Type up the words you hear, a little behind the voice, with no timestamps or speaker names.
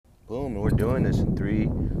Boom, and we're doing this in 3,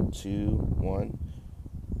 2, 1.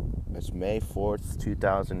 It's May 4th,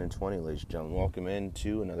 2020, ladies and gentlemen. Welcome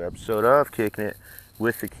into another episode of Kicking It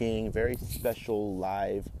with the King. Very special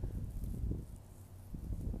live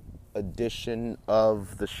edition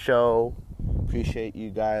of the show. Appreciate you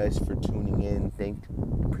guys for tuning in.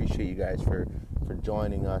 Appreciate you guys for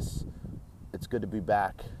joining us. It's good to be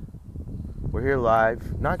back. We're here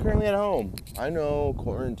live, not currently at home. I know,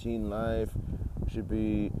 quarantine life, should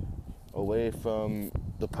be away from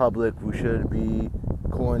the public. We should be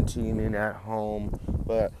quarantining at home.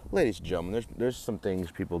 But ladies and gentlemen, there's some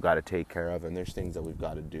things people got to take care of, and there's things that we've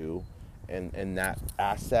got to do in that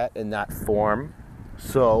asset, in that form.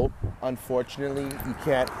 So, unfortunately, you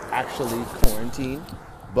can't actually quarantine.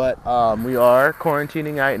 But we are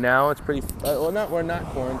quarantining right now. It's pretty... we're not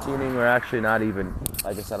quarantining. We're actually not even...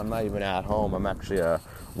 Like I said, I'm not even at home. I'm actually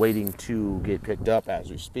waiting to get picked up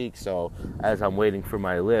as we speak. So, as I'm waiting for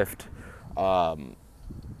my lift,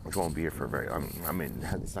 which won't be here for very... I mean,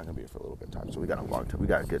 it's not going to be here for a little bit of time. So, we got a long time. We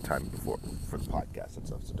got a good time for the podcast and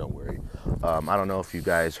stuff. So, don't worry. I don't know if you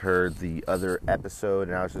guys heard the other episode,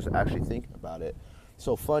 and I was just actually thinking about it.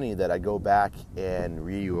 So funny that I go back and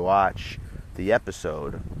re-watch the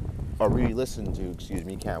episode, or re-listen to, excuse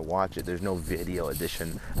me, can't watch it. There's no video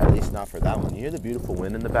edition, at least not for that one. You hear the beautiful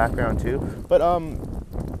wind in the background too? But,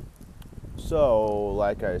 so,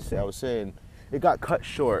 like I was saying, it got cut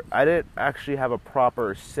short. I didn't actually have a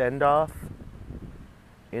proper send-off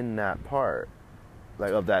in that part,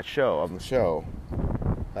 like, of the show.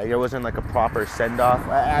 Like, there wasn't, like, a proper send-off,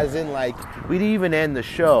 as in, like, we didn't even end the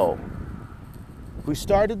show. We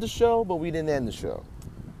started the show, but we didn't end the show.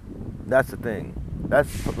 That's the thing.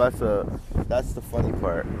 That's the funny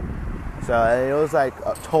part. So it was like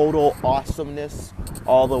a total awesomeness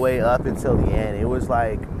all the way up until the end. It was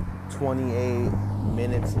like 28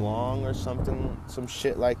 minutes long or something, some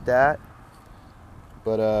shit like that.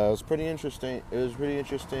 But it was pretty interesting. It was pretty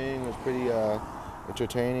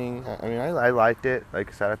entertaining. I mean, I liked it. Like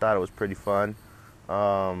I said, I thought it was pretty fun.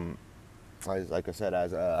 Like I said,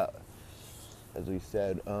 as we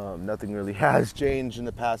said, nothing really has changed in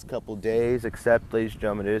the past couple days, except, ladies and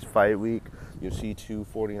gentlemen, it is fight week. UFC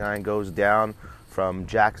 249 goes down from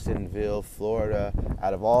Jacksonville, Florida,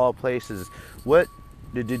 out of all places. What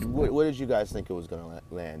did you guys think it was going to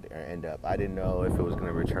land or end up? I didn't know if it was going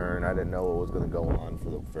to return. I didn't know what was going to go on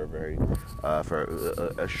for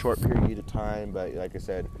a short period of time. But like I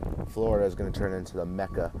said, Florida is going to turn into the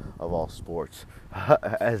mecca of all sports,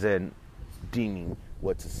 as in deeming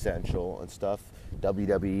what's essential and stuff.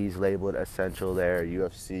 WWE's labeled essential there.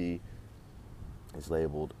 UFC is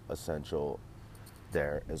labeled essential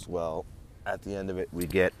there as well. At the end of it, we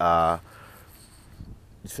get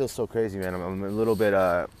it feels so crazy, man. I'm a little bit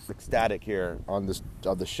ecstatic here on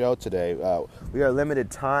the show today. We are limited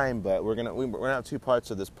time, but we're gonna have two parts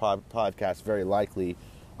of this podcast, very likely.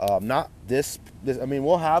 Not this. I mean,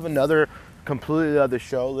 we'll have another completely other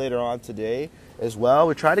show later on today as well.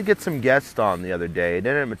 We tried to get some guests on the other day. It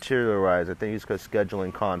didn't materialize. I think it's because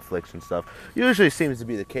scheduling conflicts and stuff. Usually seems to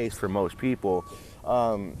be the case for most people.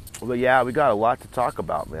 But yeah, we got a lot to talk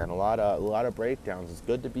about, man. A lot of breakdowns. It's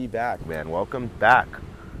good to be back, man. Welcome back.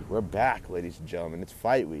 We're back, ladies and gentlemen. It's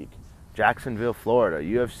fight week. Jacksonville, Florida.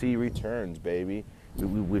 UFC returns, baby.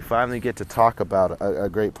 We finally get to talk about a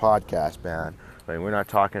great podcast, man. I mean, we're not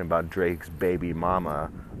talking about Drake's baby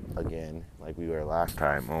mama again like we were last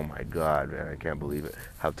time. Oh my God, man, I can't believe it.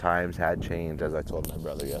 How times had changed. As I told my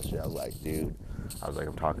brother yesterday, I was like, dude,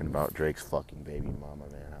 I'm talking about Drake's fucking baby mama,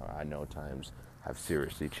 man. I know times have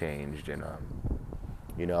seriously changed, and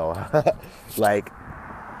you know, like,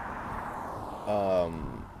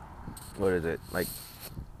 what is it? Like,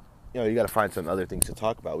 you know, you got to find some other things to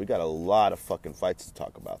talk about. We got a lot of fucking fights to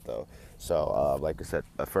talk about, though. So, like I said,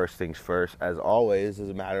 first things first, as always,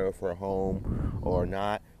 doesn't matter if we're home or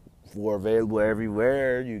not. We're available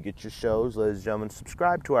everywhere you get your shows, ladies and gentlemen.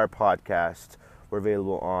 Subscribe to our podcast. We're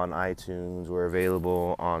available on iTunes. We're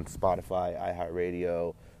available on Spotify,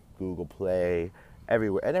 iHeartRadio, Google Play,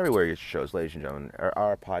 everywhere. And everywhere you get your shows, ladies and gentlemen.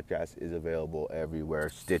 Our podcast is available everywhere.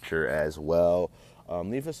 Stitcher as well.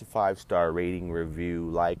 Leave us a 5-star rating, review,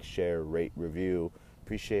 like, share, rate, review.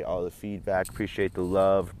 Appreciate all the feedback. Appreciate the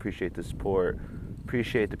love. Appreciate the support.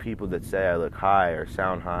 Appreciate the people that say I look high or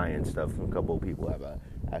sound high and stuff. A couple of people have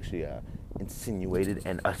actually insinuated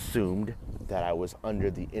and assumed that I was under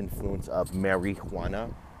the influence of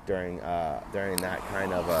marijuana during that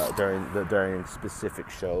kind of during specific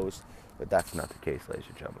shows, but that's not the case, ladies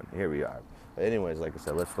and gentlemen. Here we are. But anyways, like I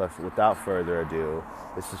said, let's without further ado,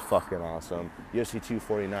 this is fucking awesome. UFC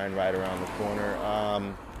 249 right around the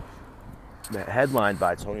corner. Headlined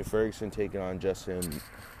by Tony Ferguson taking on Justin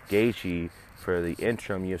Gaethje for the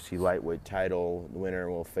interim UFC lightweight title. The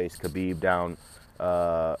winner will face Khabib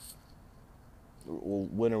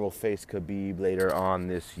winner will face Khabib later on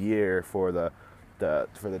this year for the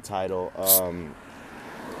title.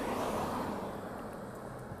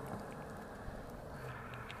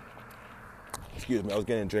 Excuse me, I was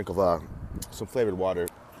getting a drink of some flavored water.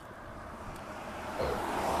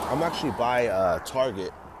 I'm actually by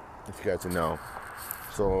Target, if you guys didn't know.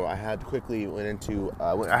 So I had to quickly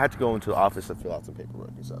I had to go into the office to fill out some paperwork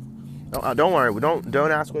and stuff. No, don't worry,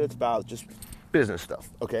 don't ask what it's about, just business stuff.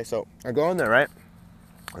 Okay, so I go in there, right?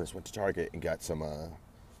 I just went to Target and got some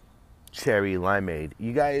cherry limeade.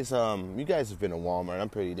 You guys have been to Walmart. I'm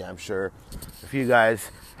pretty damn sure. If you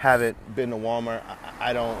guys haven't been to Walmart,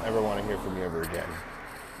 I don't ever want to hear from you ever again.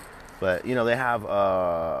 But they have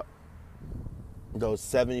those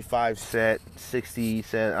 75-cent,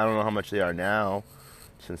 60-cent. I don't know how much they are now,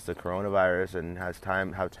 since the coronavirus and how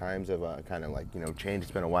times have kind of changed.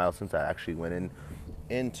 It's been a while since I actually went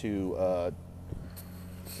into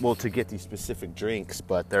to get these specific drinks,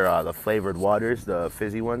 but they're the flavored waters, the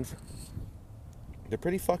fizzy ones. They're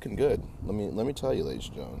pretty fucking good. Let me tell you, ladies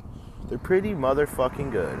and gentlemen, they're pretty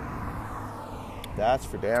motherfucking good. That's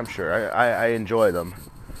for damn sure. I enjoy them,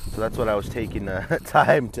 so that's what I was taking the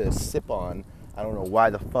time to sip on. I don't know why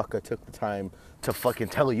the fuck I took the time to fucking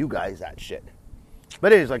tell you guys that shit.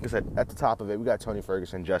 But it is, like I said, at the top of it, we got Tony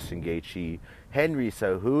Ferguson, Justin Gaethje, Henry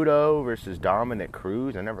Cejudo versus Dominick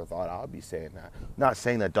Cruz. I never thought I'd be saying that. Not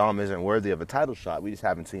saying that Dom isn't worthy of a title shot. We just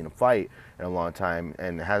haven't seen him fight in a long time,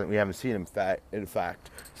 and we haven't seen him in fact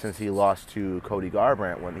since he lost to Cody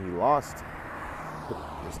Garbrandt when he lost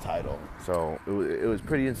his title. So it was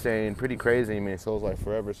pretty insane, pretty crazy. I mean, it feels like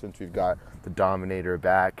forever since we've got the Dominator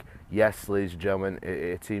back. Yes, ladies and gentlemen,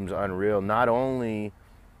 it seems unreal. Not only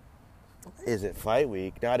is it fight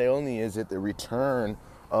week, not only is it the return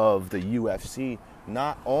of the UFC,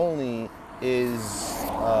 not only is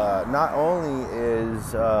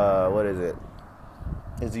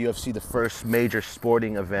is the UFC the first major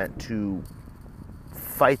sporting event to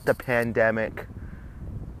fight the pandemic,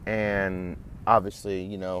 and obviously,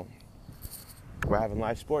 we're having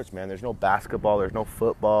live sports, man. There's no basketball, there's no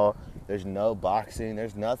football, there's no boxing,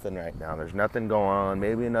 there's nothing right now. There's nothing going on.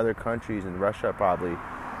 Maybe in other countries, in Russia probably,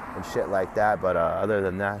 and shit like that, but other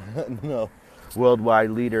than that, no.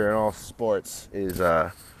 Worldwide leader in all sports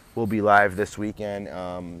will be live this weekend.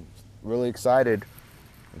 Really excited.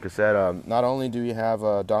 Like I said, not only do we have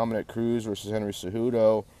Dominick Cruz versus Henry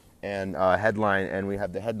Cejudo and we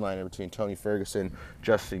have the headliner between Tony Ferguson,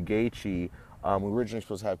 Justin Gaethje. We were originally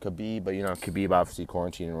supposed to have Khabib, but Khabib obviously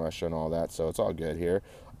quarantined in Russia and all that, so it's all good here.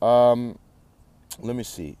 Let me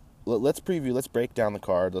see. Let's preview. Let's break down the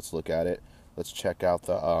card. Let's look at it. Let's check out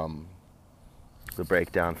the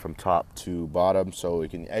breakdown from top to bottom, so we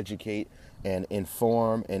can educate and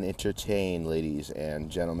inform and entertain, ladies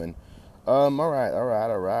and gentlemen. All right.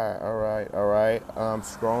 I'm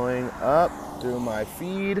scrolling up through my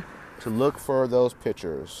feed to look for those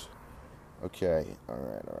pictures. Okay. All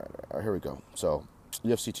right. Here we go. So,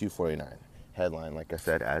 UFC 249 headline, like I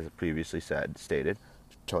said, as previously stated.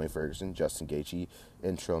 Tony Ferguson, Justin Gaethje,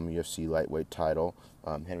 interim UFC lightweight title.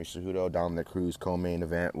 Henry Cejudo, Dominick Cruz, co-main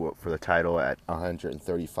event for the title at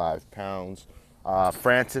 135 pounds.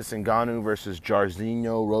 Francis Ngannou versus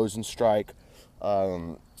Jairzinho Rozenstruik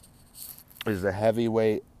is the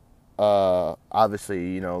heavyweight.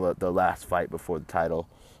 Obviously, the last fight before the title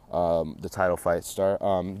fight start.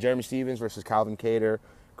 Jeremy Stephens versus Calvin Kattar.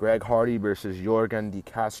 Greg Hardy versus Yorgan De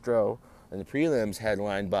Castro. And the prelims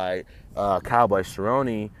headlined by Cowboy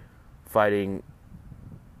Cerrone fighting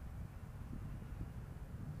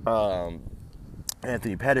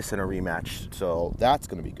Anthony Pettis in a rematch. So that's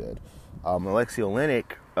going to be good. Alexei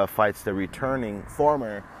Oleinik fights the returning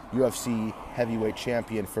former UFC heavyweight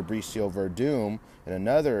champion Fabricio Verdum in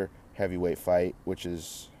another heavyweight fight, which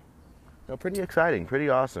is pretty exciting, pretty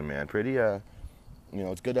awesome, man. Pretty,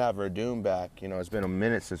 it's good to have Verdum back. It's been a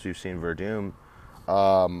minute since we've seen Verdum.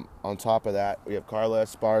 On top of that, we have Carla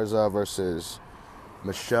Esparza versus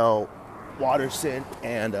Michelle Waterson,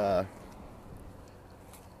 and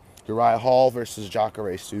Uriah Hall versus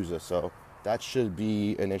Jacare Souza. So that should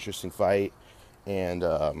be an interesting fight, and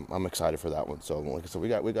I'm excited for that one. So like I said, we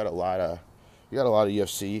got a lot of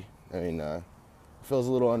UFC. I mean, it feels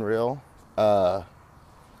a little unreal.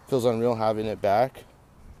 Feels unreal having it back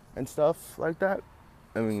and stuff like that.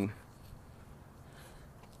 I mean,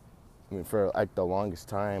 for like the longest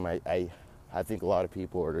time, I think a lot of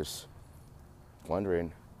people are just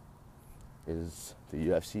wondering, is the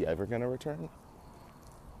UFC ever gonna return?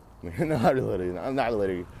 I mean, not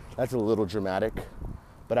really. That's a little dramatic,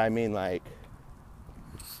 but I mean, like,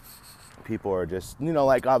 people are just,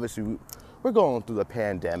 like obviously we're going through the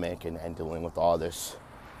pandemic and dealing with all this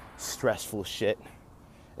stressful shit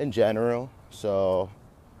in general. So,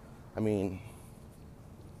 I mean,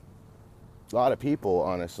 a lot of people,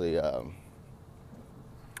 honestly,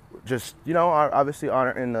 just, are obviously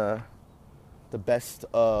aren't in the best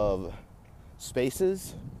of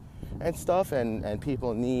spaces and stuff, and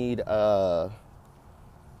people need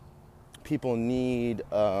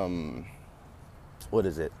what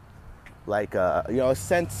is it? Like, a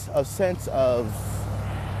sense of,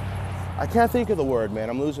 I can't think of the word,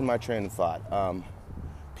 man. I'm losing my train of thought.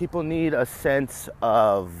 People need a sense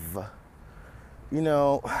of,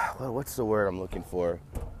 what's the word I'm looking for?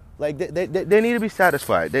 Like, they need to be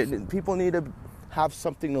satisfied. People need to have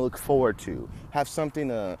something to look forward to, have something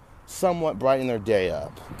to somewhat brighten their day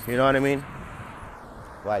up. You know what I mean?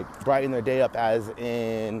 Like, brighten their day up as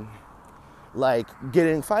in, like,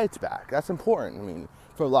 getting fights back. That's important. I mean,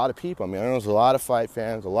 for a lot of people. I mean, I know there's a lot of fight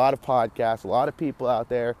fans, a lot of podcasts, a lot of people out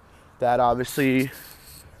there that obviously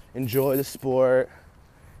enjoy the sport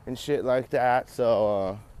and shit like that.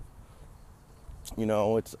 So,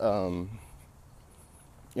 it's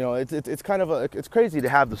it's kind of it's crazy to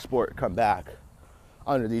have the sport come back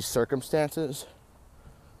under these circumstances.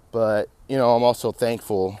 But, I'm also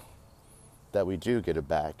thankful that we do get it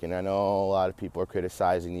back. And I know a lot of people are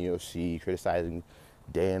criticizing the UFC, criticizing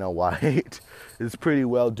Dana White. It's pretty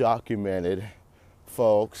well documented,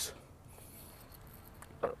 folks.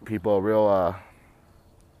 People are real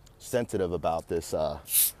sensitive about this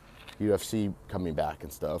UFC coming back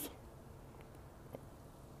and stuff.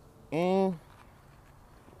 And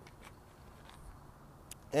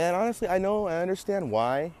honestly, I understand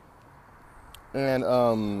why. And,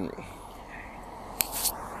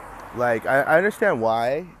 I understand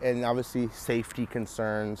why, and obviously safety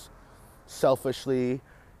concerns. Selfishly,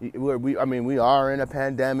 we are in a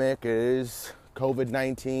pandemic. It is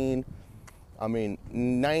COVID-19. I mean,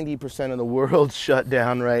 90% of the world's shut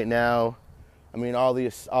down right now. I mean, all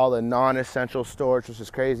the non-essential stores, which is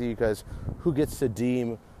crazy because who gets to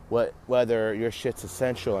deem whether your shit's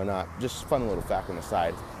essential or not? Just fun little fact on the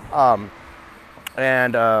side.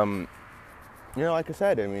 Like I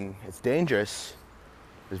said, I mean, it's dangerous.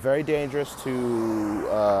 It's very dangerous to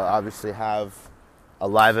obviously have a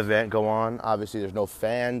live event go on. Obviously, there's no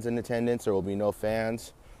fans in attendance. There will be no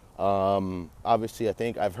fans. Obviously, I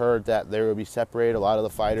think I've heard that there will be separated. A lot of the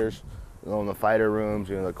fighters, in the fighter rooms,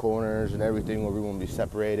 the corners and everything, everyone will be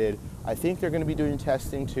separated. I think they're going to be doing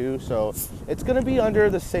testing too. So it's going to be under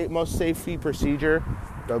the most safety procedures,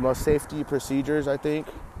 I think.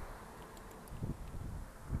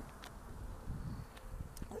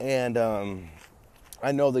 And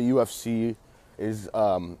I know the UFC is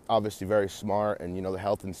obviously very smart, and the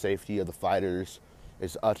health and safety of the fighters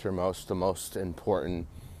is uttermost, the most important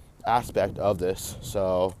aspect of this.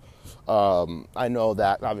 So I know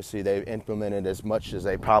that obviously they've implemented as much as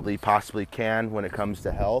they probably possibly can when it comes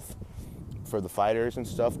to health for the fighters and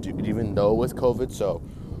stuff, even though with COVID. So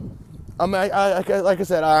I mean, like I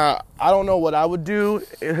said, I don't know what I would do,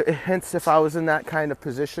 hence if I was in that kind of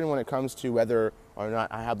position when it comes to whether or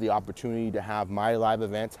not I have the opportunity to have my live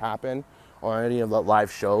events happen or any of the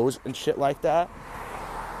live shows and shit like that.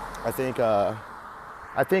 I think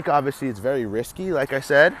obviously it's very risky, like I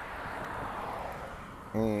said.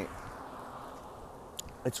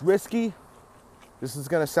 It's risky. This is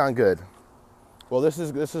gonna sound good. Well, this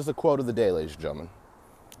is the quote of the day, ladies and gentlemen.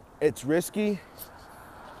 It's risky,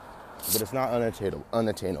 but it's not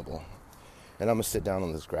unattainable. And I'm gonna sit down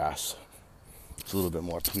on this grass. It's a little bit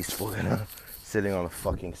more peaceful than sitting on a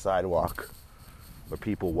fucking sidewalk where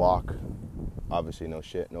people walk. Obviously, no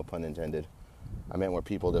shit, no pun intended. I meant where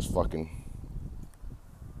people just fucking.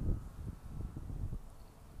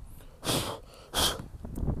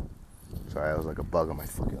 Sorry, I was like a bug on my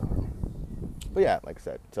fucking arm. But yeah, like I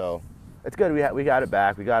said, so it's good. We got it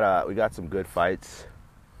back. We got some good fights.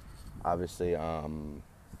 Obviously,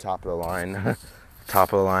 top of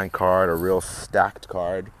the line card, a real stacked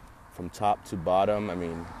card from top to bottom. I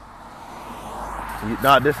mean,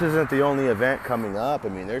 this isn't the only event coming up. I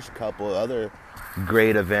mean, there's a couple other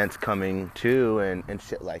great events coming too, and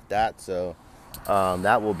shit like that. So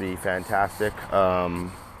that will be fantastic.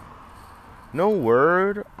 No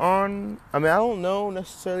word on. I mean, I don't know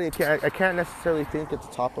necessarily. I can't necessarily think at the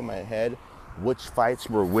top of my head which fights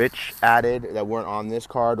were added that weren't on this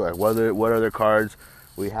card, or what other cards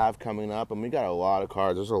we have coming up. And we got a lot of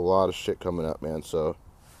cards. There's a lot of shit coming up, man. So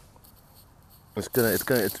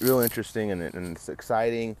it's real interesting and it's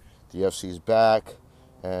exciting. The UFC's back,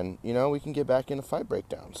 and we can get back into fight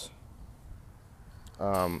breakdowns.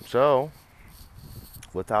 So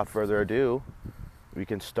without further ado, we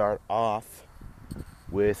can start off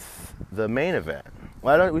with the main event.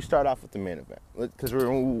 Why don't we start off with the main event? Because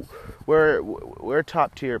we're a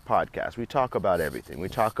top tier podcast. We talk about everything. We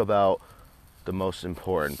talk about the most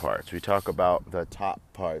important parts. We talk about the top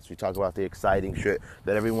parts. We talk about the exciting shit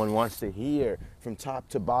that everyone wants to hear from top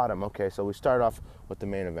to bottom. Okay, so we start off with the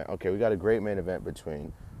main event. Okay, we got a great main event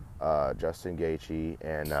between Justin Gaethje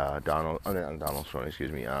and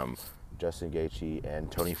Justin Gaethje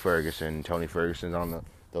and Tony Ferguson. Tony Ferguson's on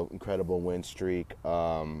the incredible win streak.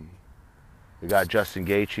 We got Justin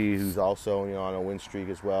Gaethje, who's also on a win streak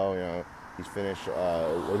as well. He's finished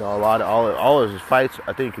all of his fights,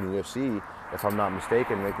 I think, in UFC. If I'm not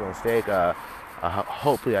mistaken, make no mistake.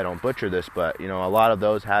 Hopefully, I don't butcher this, but a lot of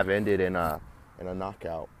those have ended in a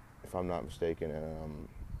knockout, if I'm not mistaken. And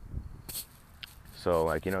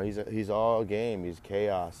so, he's all game. He's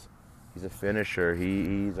chaos. He's a finisher.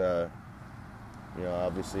 He's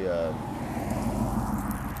obviously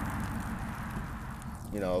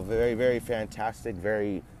very, very fantastic.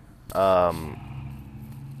 Very. Why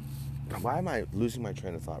am I losing my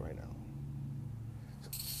train of thought right now?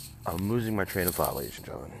 I'm losing my train of thought, ladies and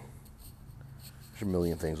gentlemen. There's a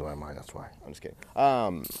million things on my mind, that's why. I'm just kidding.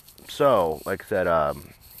 So, like I said,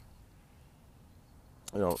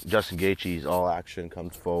 Justin Gaethje's all action,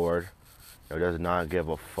 comes forward. Does not give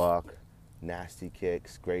a fuck. Nasty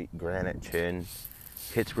kicks, great granite chin.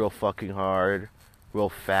 Hits real fucking hard, real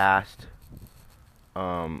fast.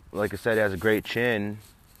 Like I said, he has a great chin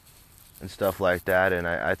and stuff like that. And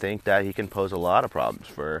I think that he can pose a lot of problems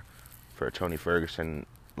for a Tony Ferguson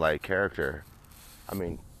like character.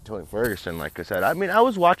 Tony Ferguson, like I said, I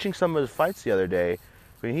was watching some of his fights the other day.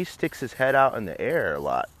 He sticks his head out in the air a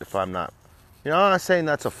lot. If I'm not, I'm not saying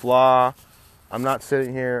that's a flaw. I'm not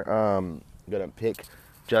sitting here gonna pick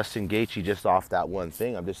Justin Gaethje just off that one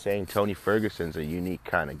thing. I'm just saying Tony Ferguson's a unique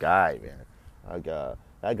kind of guy, man.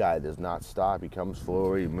 That guy does not stop. He comes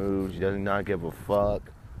forward, he moves, he does not give a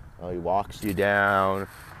fuck. He walks you down.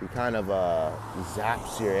 He kind of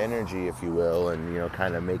zaps your energy, if you will, and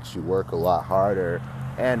kind of makes you work a lot harder,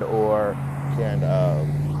 and or can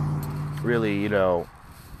really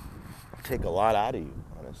take a lot out of you.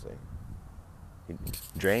 Honestly, he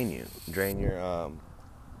drain your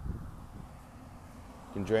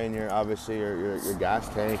can drain your obviously your gas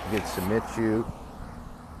tank. He can submit you.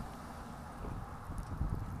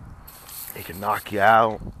 He can knock you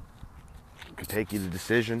out. Can take you to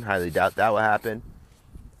decision. Highly doubt that will happen.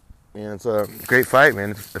 And it's a great fight,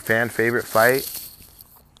 man. It's a fan favorite fight.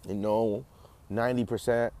 90%,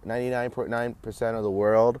 99.9% of the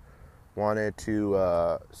world wanted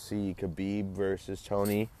to see Khabib versus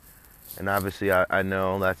Tony. And obviously, I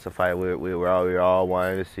know that's the fight we all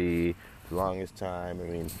wanted to see for the longest time.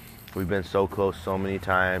 We've been so close so many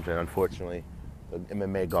times, and unfortunately, the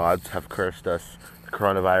MMA gods have cursed us. The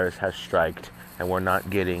coronavirus has striked, and we're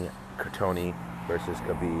not getting Tony versus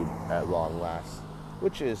Khabib at long last,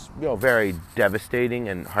 which is very devastating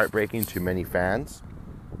and heartbreaking to many fans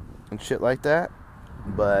and shit like that.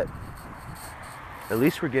 But at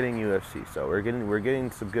least we're getting UFC, so we're getting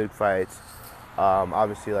some good fights.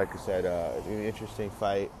 Obviously, like I said, an interesting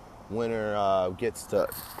fight. Winner gets to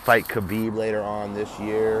fight Khabib later on this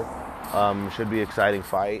year. Should be an exciting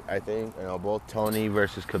fight, I think. Both Tony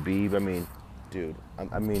versus Khabib. Dude.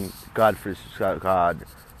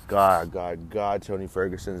 God, Tony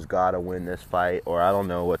Ferguson's got to win this fight, or I don't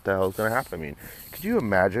know what the hell's going to happen. Could you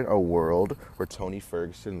imagine a world where Tony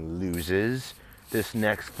Ferguson loses this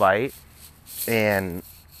next fight, and,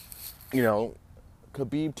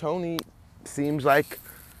 Khabib Tony seems like,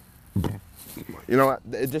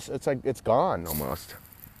 it's like it's gone almost.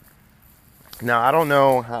 Now, I don't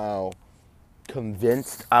know how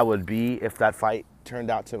convinced I would be if that fight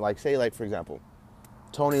turned out to, for example,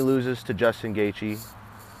 Tony loses to Justin Gaethje.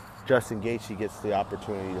 Justin Gaethje gets the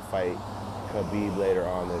opportunity to fight Khabib later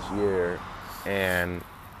on this year, and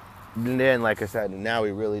then, like I said, now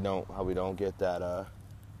we don't get that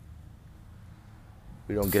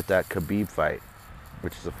Khabib fight,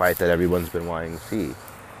 which is a fight that everyone's been wanting to see,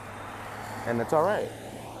 and it's all right.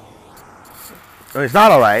 It's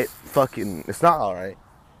not all right. It's not all right.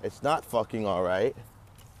 It's not fucking all right.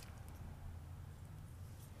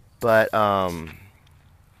 But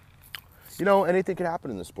anything can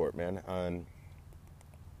happen in the sport, man.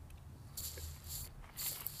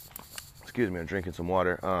 Excuse me, I'm drinking some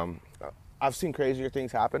water. I've seen crazier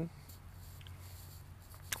things happen.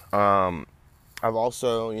 I've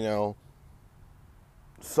also,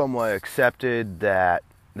 somewhat accepted that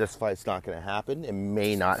this fight's not going to happen. It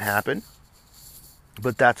may not happen,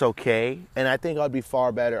 but that's okay. And I think I'd be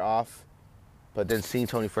far better off. But then seeing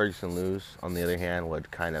Tony Ferguson lose, on the other hand, would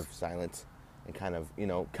kind of silence and kind of,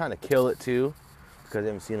 kind of kill it too, because I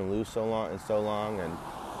haven't seen him lose so long. And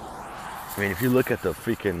I mean, if you look at the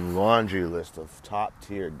freaking laundry list of top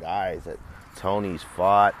tier guys that Tony's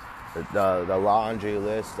fought, the laundry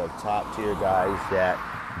list of top tier guys that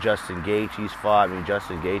Justin Gaethje's fought. I mean,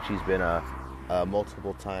 Justin Gaethje's been a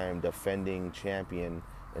multiple time defending champion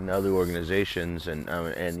in other organizations, and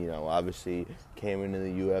obviously came into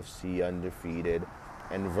the UFC undefeated,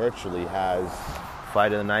 and virtually has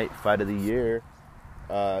fight of the night, fight of the year.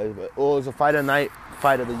 It was a fight of the night,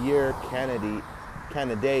 fight of the year candidate,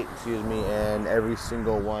 and every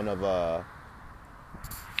single one of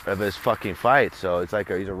his fucking fights. So it's like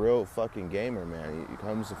he's a real fucking gamer, man. He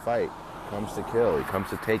comes to fight, comes to kill, he comes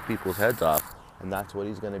to take people's heads off, and that's what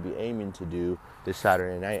he's going to be aiming to do this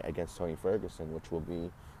Saturday night against Tony Ferguson, which will be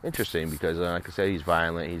interesting because, like I said, he's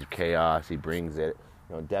violent, he's chaos, he brings it.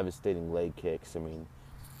 Devastating leg kicks. I mean,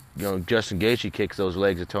 Justin Gaethje kicks those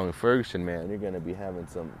legs at Tony Ferguson, man, you're going to be having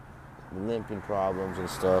some limping problems and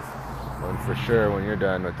stuff, and for sure when you're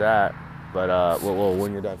done with that. But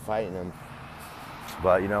when you're done fighting him.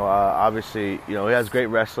 But obviously, he has great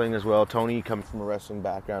wrestling as well. Tony comes from a wrestling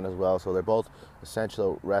background as well, so they're both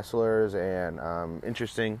essential wrestlers, and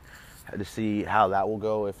interesting to see how that will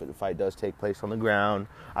go if the fight does take place on the ground.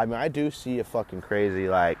 I mean, I do see a fucking crazy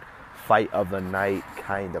fight of the night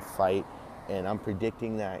kind of fight, and I'm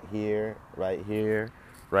predicting that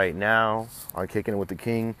right now on Kicking It With The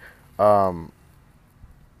King. And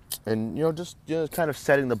just kind of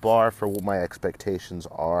setting the bar for what my expectations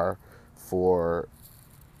are for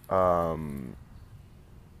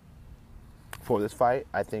this fight.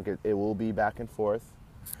 I think it will be back and forth.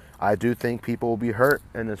 I do think people will be hurt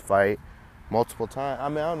in this fight multiple times. I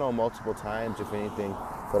mean, I don't know multiple times, if anything,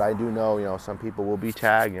 but I do know, some people will be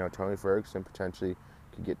tagged. Tony Ferguson potentially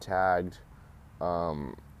could get tagged.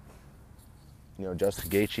 Justin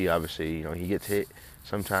Gaethje, obviously, he gets hit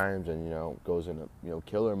sometimes and, goes into,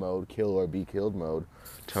 killer mode, kill or be killed mode.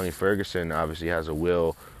 Tony Ferguson obviously has a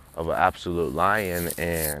will of an absolute lion,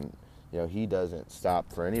 and, he doesn't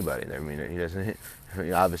stop for anybody. I mean, he doesn't,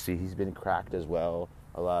 obviously he's been cracked as well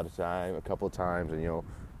a couple of times, and,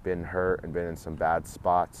 been hurt and been in some bad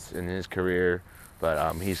spots in his career,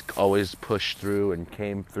 but he's always pushed through and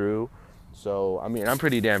came through. So, I mean, I'm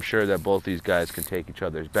pretty damn sure that both these guys can take each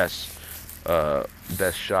other's best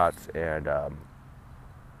shots, and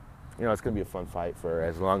it's going to be a fun fight for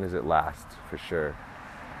as long as it lasts, for sure.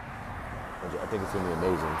 I think it's going to be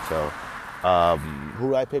amazing. So, who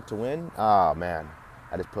do I pick to win? Oh, man.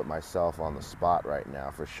 I just put myself on the spot right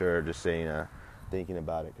now, for sure, just saying, thinking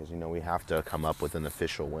about it, because, we have to come up with an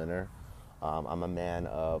official winner. I'm a man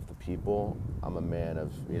of the people. I'm a man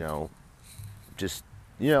of,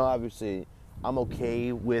 obviously, I'm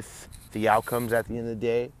okay with the outcomes at the end of the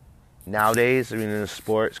day. Nowadays, I mean, in the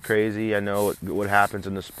sport, it's crazy. I know what happens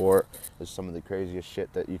in the sport is some of the craziest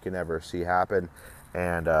shit that you can ever see happen.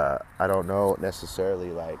 And I don't know necessarily,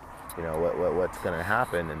 what's going to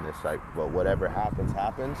happen in this, whatever happens.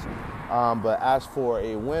 But as for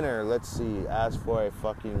a winner, let's see. As for a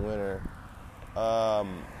fucking winner,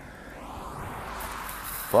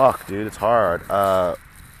 fuck, dude, it's hard.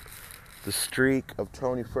 The streak of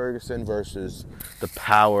Tony Ferguson versus the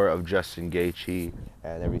power of Justin Gaethje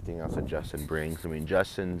and everything else that Justin brings. I mean,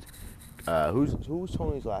 Justin's who's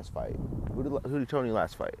Tony's last fight? Who did Tony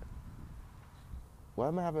last fight? Why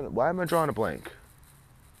am I drawing a blank?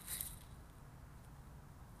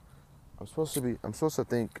 I'm supposed to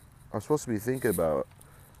be thinking about.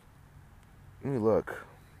 Let me look.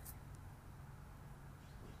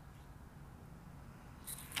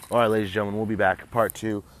 All right, ladies and gentlemen, we'll be back. Part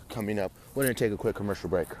 2 coming up. We're going to take a quick commercial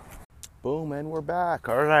break. Boom, and we're back.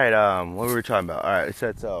 All right, what were we talking about? All right, it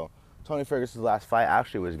said so. Tony Ferguson's last fight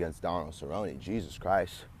actually was against Donald Cerrone. Jesus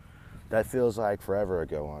Christ. That feels like forever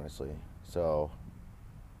ago, honestly. So,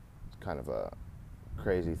 it's kind of a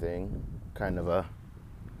crazy thing.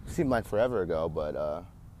 Seemed like forever ago, but,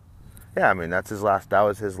 yeah, I mean, that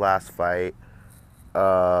was his last fight.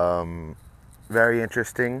 Very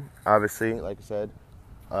interesting, obviously, like I said.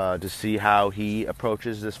 To see how he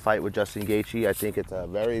approaches this fight with Justin Gaethje. I think it's a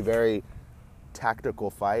very, very tactical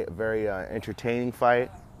fight, a very entertaining fight.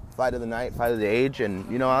 Fight of the night, fight of the age, and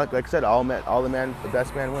like I said, the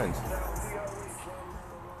best man wins.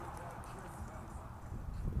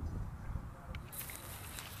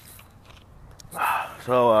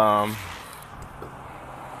 So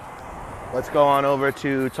let's go on over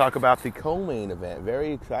to talk about the co-main event.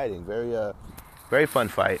 Very exciting, very fun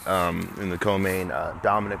fight in the co-main.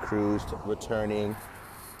 Dominick Cruz returning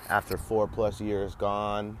after 4+ years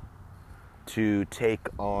gone to take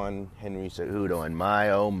on Henry Cejudo. And my,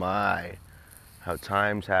 oh my, how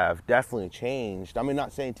times have definitely changed. I mean,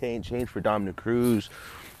 not saying change for Dominick Cruz.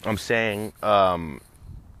 I'm saying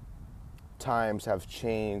times have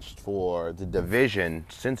changed for the division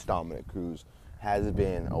since Dominick Cruz has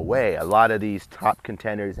been away. A lot of these top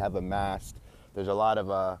contenders have amassed. There's a lot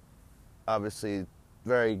of obviously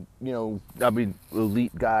very,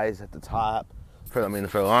 elite guys at the top. For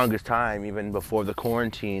the longest time, even before the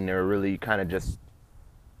quarantine, they were really kind of just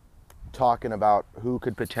talking about who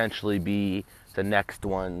could potentially be the next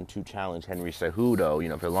one to challenge Henry Cejudo.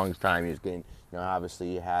 For the longest time, he was getting, obviously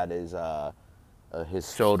he had his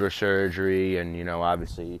shoulder surgery, and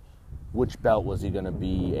obviously, which belt was he going to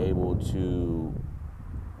be able to,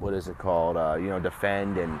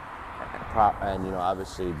 defend and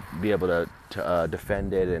obviously be able to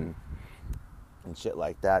defend it and shit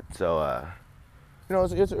like that. So,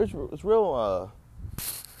 it's real,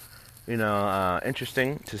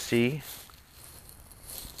 interesting to see,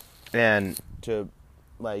 and to,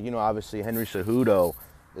 obviously Henry Cejudo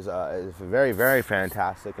is very, very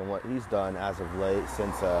fantastic, and what he's done as of late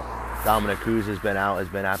since Dominick Cruz has been out has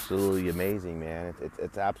been absolutely amazing, man.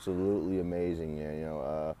 It's absolutely amazing,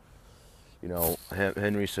 Henry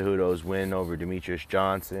Cejudo's win over Demetrius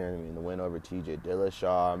Johnson, the win over T.J.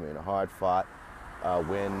 Dillashaw, a hard-fought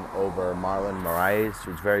win over Marlon Moraes. It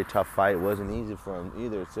was a very tough fight. It wasn't easy for him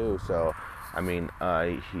either, too. So, the win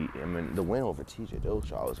over T.J.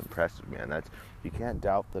 Dillashaw was impressive, man. You can't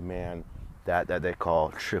doubt the man that they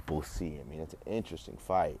call Triple C. It's an interesting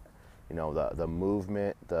fight. The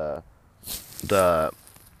movement, Henry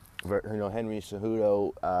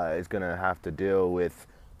Cejudo is going to have to deal with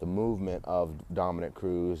the movement of Dominick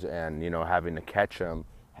Cruz and, having to catch him,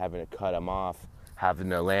 having to cut him off, having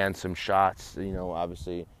to land some shots,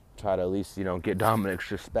 obviously try to at least, get Dominick's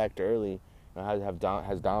respect early.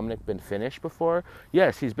 Has Dominick been finished before?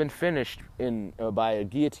 Yes, he's been finished by a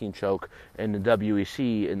guillotine choke in the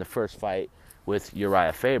WEC in the first fight with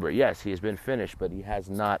Uriah Faber. Yes, he has been finished, but he has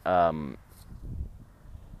not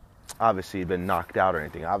obviously been knocked out or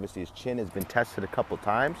anything. Obviously, his chin has been tested a couple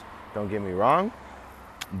times, don't get me wrong.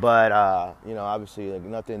 But, obviously,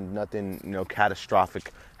 nothing,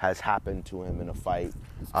 catastrophic has happened to him in a fight.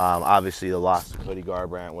 Obviously, the loss to Cody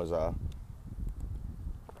Garbrandt was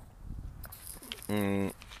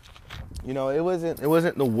it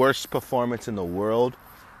wasn't the worst performance in the world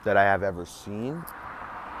that I have ever seen.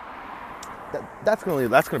 That's gonna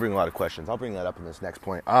bring a lot of questions. I'll bring that up in this next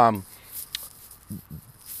point.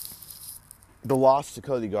 The loss to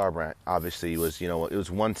Cody Garbrandt obviously was, it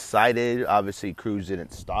was one-sided. Obviously, Cruz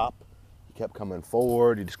didn't stop. He kept coming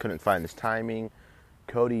forward. He just couldn't find his timing.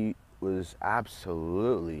 Cody was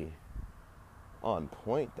absolutely on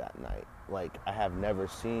point that night. Like, I have never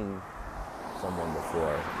seen someone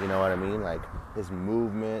before. You know what I mean? Like, his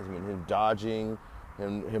movement, him dodging,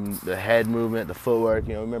 him the head movement, the footwork.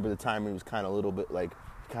 Remember the time he was kind of a little bit like,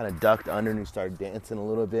 kind of ducked under and he started dancing a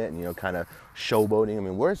little bit and, kind of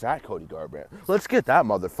showboating. Where's that Cody Garbrandt? Let's get that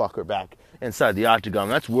motherfucker back inside the octagon.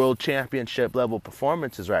 That's world championship level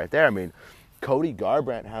performances right there. Cody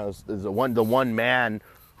Garbrandt is the one man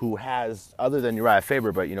who has, other than Uriah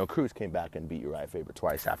Faber, but, Cruz came back and beat Uriah Faber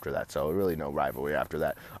twice after that, so really no rivalry after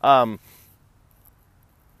that.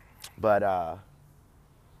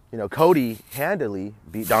 Cody handily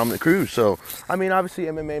beat Dominick Cruz. So, obviously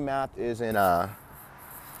MMA math isn't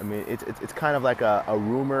it's kind of like a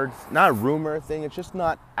rumored, not a rumor thing. It's just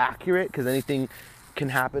not accurate because anything can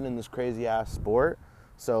happen in this crazy ass sport.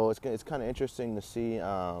 So it's kind of interesting to see,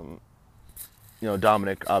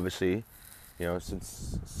 Dominick obviously,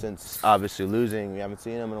 since obviously losing, we haven't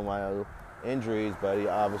seen him in a while, injuries, but he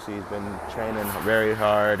obviously has been training very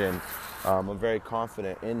hard, and I'm very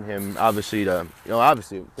confident in him. Obviously,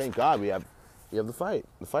 obviously, thank God we have the fight.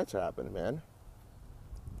 The fights are happening, man.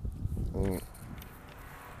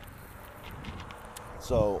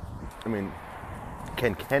 So,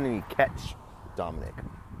 can Henry catch Dominick?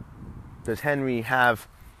 Does Henry have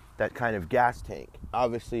that kind of gas tank?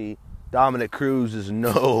 Obviously, Dominick Cruz is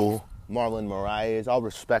no Marlon Moraes. All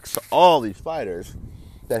respects to all these fighters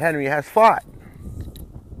that Henry has fought.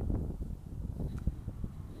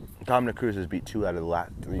 Dominick Cruz has beat 2 out of the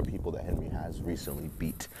last 3 people that Henry has recently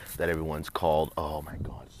beat, that everyone's called, oh my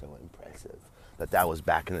God, so impressive. That was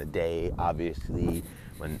back in the day, obviously,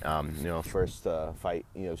 when, first fight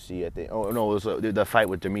UFC at it was the fight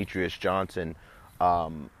with Demetrius Johnson,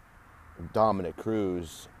 Dominick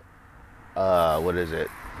Cruz, Dominick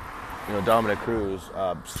Cruz,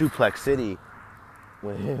 Suplex City,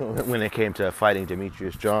 when it came to fighting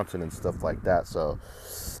Demetrius Johnson and stuff like that. So,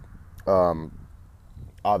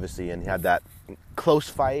 obviously, and he had that close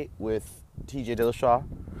fight with T.J. Dillashaw.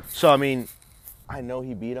 So, I know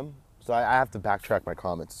he beat him. So So I have to backtrack my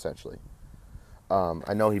comments essentially.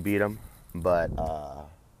 I know he beat him, but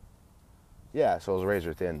yeah. So it was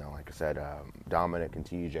razor thin though. Like I said, Dominic and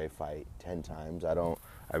TJ fight 10 times. I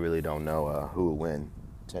really don't know who will win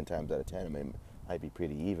 10 times out of 10. I mean, it might be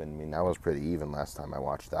pretty even. I mean, that was pretty even last time I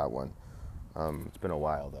watched that one. It's been a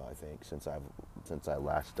while though. I think since I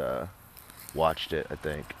last watched it. I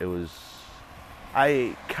think it was.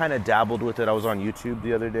 I kind of dabbled with it. I was on YouTube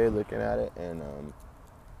the other day looking at it, and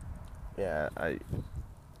yeah,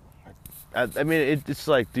 I mean, it's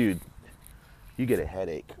like, dude, you get a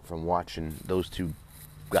headache from watching those two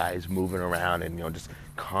guys moving around and, just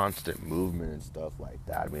constant movement and stuff like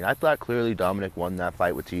that. I mean, I thought clearly Dominic won that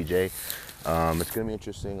fight with TJ. It's going to be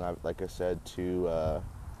interesting, like I said, to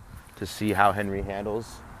see how Henry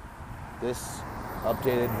handles this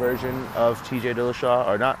updated version of TJ Dillashaw,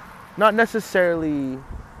 or not necessarily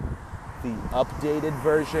the updated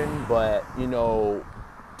version, but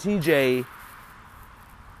TJ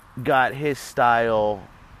got his style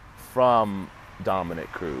from Dominic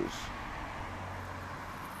Cruz.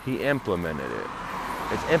 He implemented it.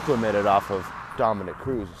 It's implemented off of Dominic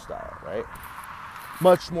Cruz's style, right?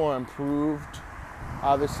 Much more improved,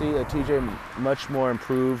 obviously. TJ much more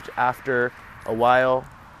improved after a while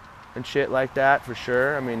and shit like that, for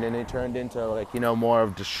sure. I mean, then it turned into more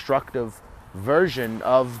of destructive version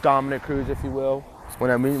of Dominic Cruz, if you will. What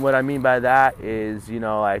I mean by that is,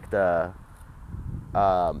 the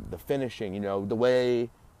finishing, the way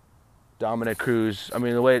Dominic Cruz, the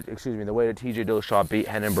way that TJ Dillashaw beat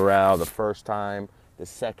Renan Barão the first time, the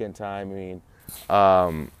second time,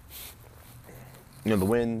 the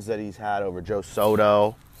wins that he's had over Joe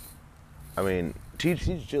Soto. I mean,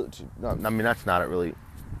 that's not a really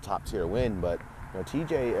top tier win, but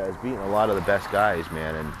TJ has beaten a lot of the best guys,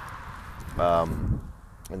 man, and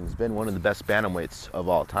he's been one of the best bantamweights of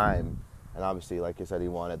all time. And obviously, like I said, he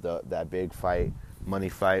wanted that big fight, money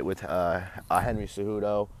fight with Henry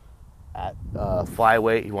Cejudo at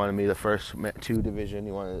flyweight. He wanted to be the first two division.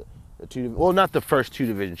 He wanted not the first two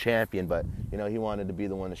division champion, but he wanted to be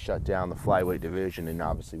the one to shut down the flyweight division. And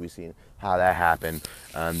obviously, we've seen how that happened,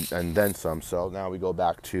 and then some. So now we go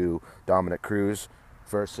back to Dominic Cruz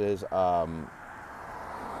versus, damn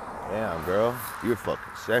girl, you're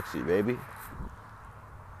fucking sexy, baby.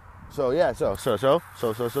 So yeah, so it's gonna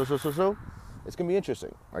be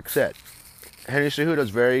interesting. Like I said, Henry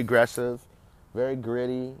Cejudo's very aggressive, very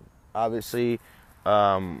gritty. Obviously,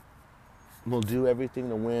 will do everything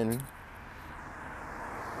to win.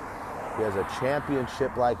 He has a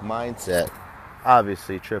championship-like mindset.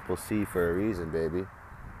 Obviously, Triple C for a reason, baby.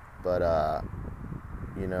 But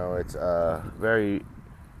it's very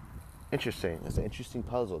interesting. It's an interesting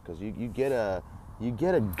puzzle because you get a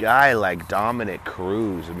guy like Dominic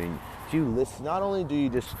Cruz. I mean, if you listen, not only do you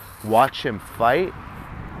just watch him fight,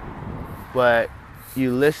 but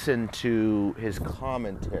you listen to his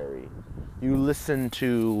commentary. You listen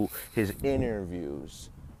to his interviews.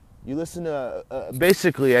 You listen to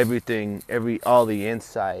basically everything, all the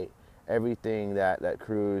insight, everything that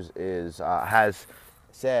Cruz has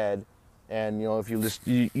said. And if you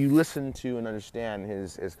listen to and understand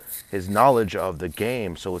his knowledge of the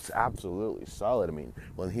game, so it's absolutely solid. I mean,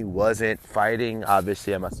 when he wasn't fighting,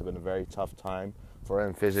 obviously it must have been a very tough time for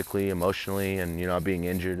him physically, emotionally, and being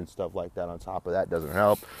injured and stuff like that. On top of that doesn't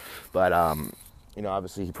help. But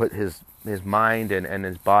obviously he put his mind and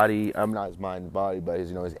his body, not his mind and body, but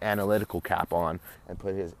his analytical cap on and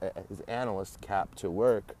put his analyst cap to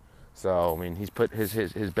work. So I mean, he's put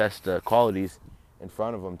his best qualities in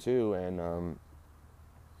front of him too, and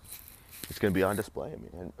it's going to be on display. I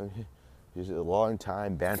mean, he's a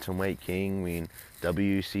long-time bantamweight king. I mean,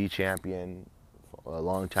 WEC champion, a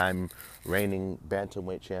long-time reigning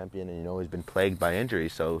bantamweight champion, and he's been plagued by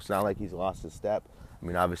injuries. So it's not like he's lost his step. I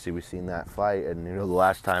mean, obviously we've seen that fight, and the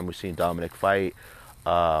last time we've seen Dominic fight,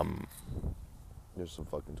 there's some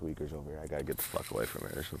fucking tweakers over here. I gotta get the fuck away from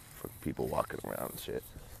here. There's some fucking people walking around and shit.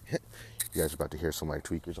 You guys are about to hear some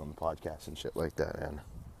tweakers on the podcast and shit like that, man.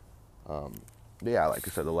 Yeah, like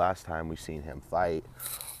I said, the last time we seen him fight,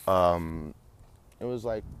 it was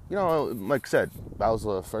like, like I said, that was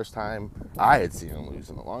the first time I had seen him lose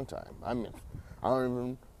in a long time. I mean, I don't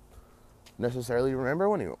even necessarily remember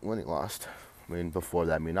when he lost. I mean, before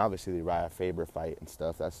that, obviously the Uriah Faber fight and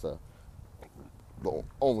stuff, that's the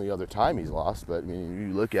only other time he's lost. But I mean,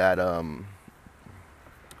 you look at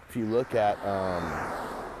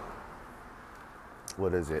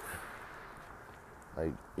what is it?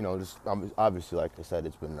 Like, just obviously, like I said,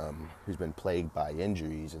 he's been plagued by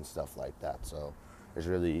injuries and stuff like that. So there's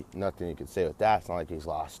really nothing you can say with that. It's not like he's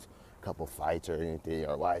lost a couple fights or anything,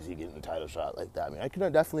 or why is he getting a title shot like that? I mean, I can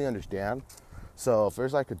definitely understand So if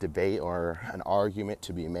there's like a debate or an argument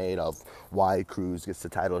to be made of why Cruz gets the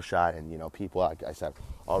title shot, and people, like I said,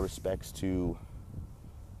 all respects to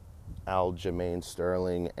Aljamain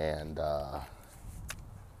Sterling and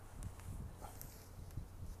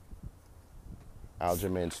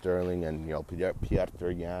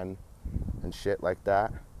Petr Yan and shit like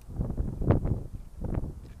that.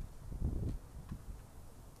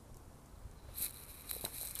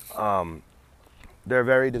 They're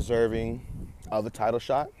very deserving of a title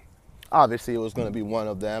shot. Obviously, it was going to be one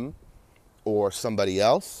of them or somebody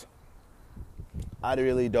else. I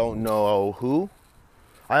really don't know who.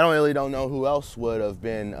 I don't know who else would have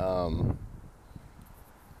been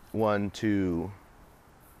one to,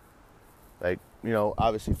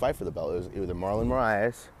 obviously fight for the belt. It was either Marlon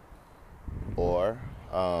Moraes or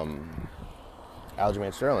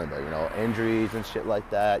Aljamain Sterling. But, injuries and shit like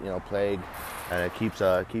that, plague, and it keeps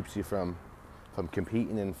you from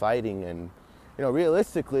competing and fighting. And,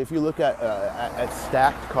 realistically, if you look at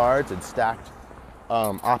stacked cards and stacked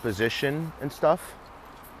opposition and stuff,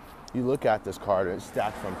 you look at this card and it's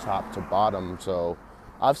stacked from top to bottom. So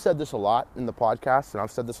I've said this a lot in the podcast, and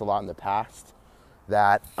I've said this a lot in the past,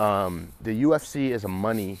 that the UFC is a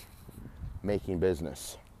money-making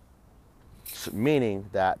business. Meaning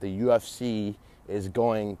that the UFC is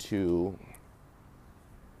going to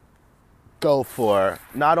go for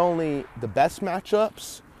not only the best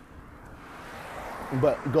matchups,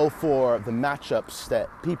 but go for the matchups that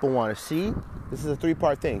people want to see. This is a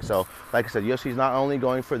three-part thing. So, like I said, UFC is not only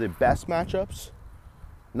going for the best matchups,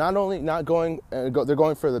 they're going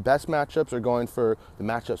for the best matchups, they're going for the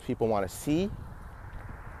matchups people want to see,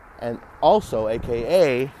 and also,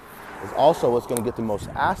 AKA, is also what's going to get the most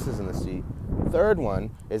asses in the seat. Third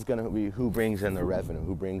one is going to be who brings in the revenue,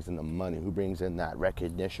 who brings in the money, who brings in that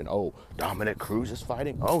recognition. Oh, Dominic Cruz is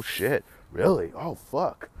fighting? Oh, shit. Really? Oh,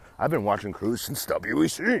 fuck. I've been watching Cruz since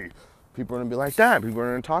WEC. People are going to be like that. People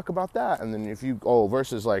are going to talk about that. And then if you,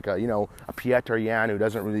 versus like, a Petr Yan who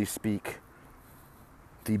doesn't really speak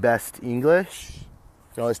the best English.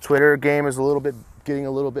 His Twitter game is getting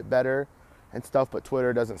a little bit better and stuff, but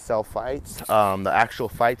Twitter doesn't sell fights. The actual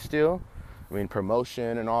fights do.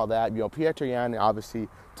 Promotion and all that. Petr Yan, obviously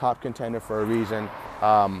top contender for a reason.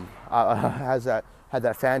 Had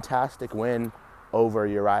that fantastic win over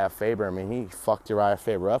Uriah Faber. He fucked Uriah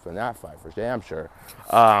Faber up in that fight for damn sure.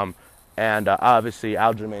 And obviously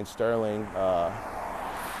Aljamain Sterling,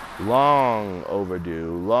 long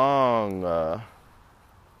overdue,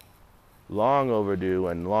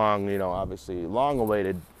 and obviously long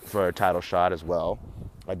awaited for a title shot as well.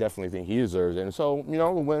 I definitely think he deserves it. And so,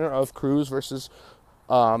 the winner of Cruz versus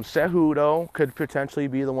Cejudo could potentially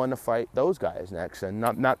be the one to fight those guys next. And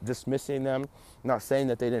not dismissing them, not saying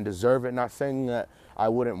that they didn't deserve it, not saying that I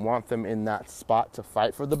wouldn't want them in that spot to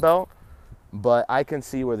fight for the belt. But I can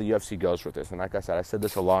see where the UFC goes with this. And like I said, I said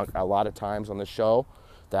this a lot of times on the show,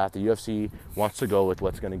 that the UFC wants to go with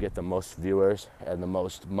what's going to get the most viewers and the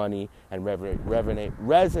most money and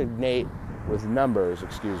resonate with numbers,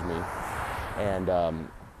 and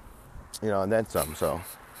and then some. So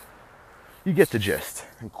you get the gist.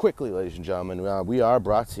 And quickly, ladies and gentlemen, we are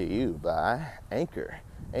brought to you by Anchor.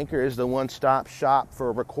 Anchor is the one-stop shop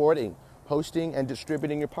for recording, hosting, and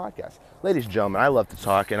distributing your podcast. Ladies and gentlemen, I love to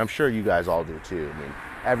talk, and I'm sure you guys all do too.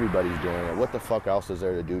 Everybody's doing it. What the fuck else is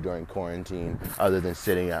there to do during quarantine other than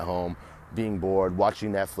sitting at home, being bored,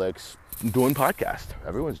 watching Netflix, doing podcasts?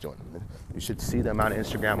 Everyone's doing them. You should see the amount of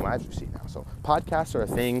Instagram lives you see now. So podcasts are a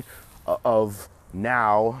thing of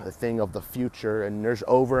now, a thing of the future, and there's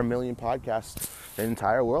over 1 million podcasts in the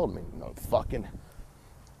entire world. Fucking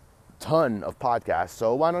ton of podcasts.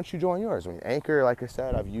 So why don't you join yours? Anchor, like I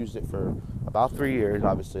said, I've used it for about 3 years.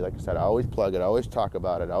 Obviously, like I said, I always plug it. I always talk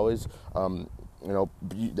about it. I always,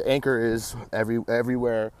 the Anchor is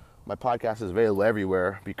everywhere. My podcast is available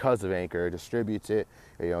everywhere because of Anchor. Distributes it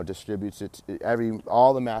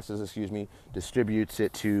all the masses. Distributes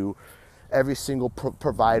it to every single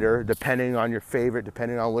provider, depending on your favorite,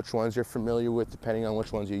 depending on which ones you're familiar with, depending on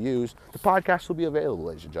which ones you use. The podcast will be available,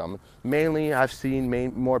 ladies and gentlemen. Mainly, I've seen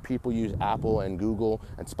more people use Apple and Google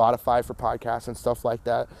and Spotify for podcasts and stuff like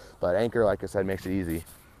that. But Anchor, like I said, makes it easy.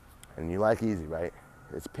 And you like easy, right?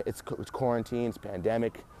 It's quarantine, it's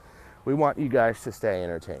pandemic. We want you guys to stay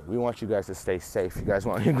entertained. We want you guys to stay safe. We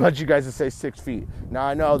want you guys to stay 6 feet. Now,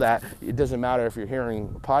 I know that it doesn't matter if you're hearing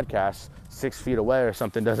podcasts 6 feet away or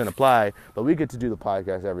something doesn't apply, but we get to do the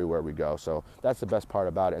podcast everywhere we go. So that's the best part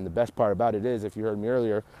about it. And the best part about it is, if you heard me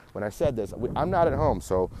earlier when I said this, I'm not at home.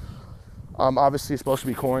 So I'm obviously supposed to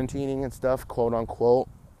be quarantining and stuff, quote unquote.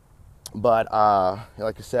 But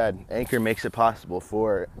like I said, Anchor makes it possible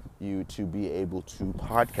for you to be able to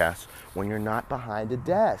podcast when you're not behind a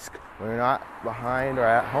desk, when you're not behind or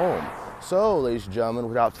at home. So, ladies and gentlemen,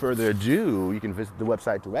 without further ado, you can visit the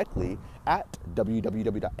website directly at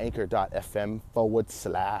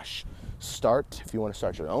www.anchor.fm/start if you want to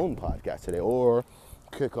start your own podcast today, or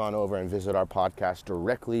click on over and visit our podcast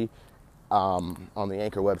directly on the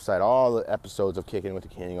Anchor website. All the episodes of Kicking with the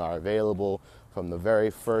King are available, from the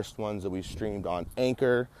very first ones that we streamed on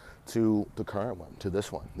Anchor to the current one, to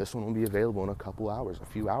this one. This one will be available in a couple hours, a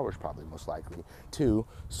few hours probably, most likely, too.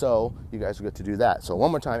 So you guys will get to do that. So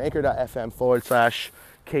one more time,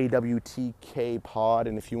 anchor.fm/KWTK pod.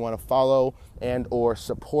 And if you want to follow and or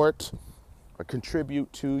support or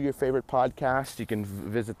contribute to your favorite podcast, you can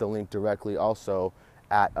visit the link directly also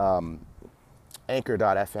at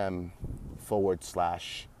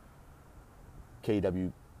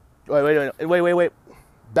anchor.fm/KW. Wait.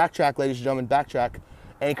 Backtrack, ladies and gentlemen, backtrack.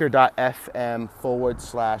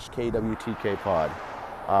 Anchor.fm/KWTK pod.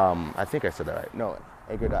 I think I said that right. No,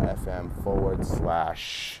 anchor.fm/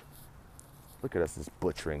 Look at us just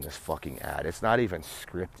butchering this fucking ad. It's not even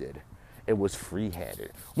scripted. It was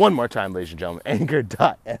free-handed. One more time, ladies and gentlemen.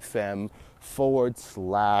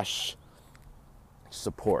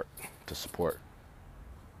 Anchor.fm/support. To support.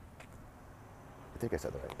 I think I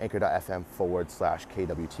said that right.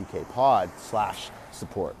 Anchor.fm/KWTK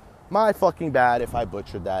pod/support. My fucking bad if I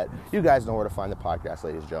butchered that. You guys know where to find the podcast,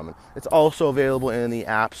 ladies and gentlemen. It's also available in the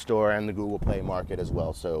App Store and the Google Play Market as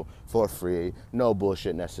well, so for free. No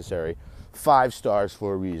bullshit necessary. 5 stars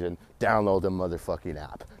for a reason. Download the motherfucking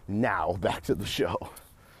app. Now, back to the show.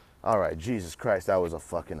 All right, Jesus Christ, that was a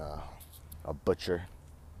fucking a butcher.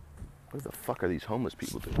 What the fuck are these homeless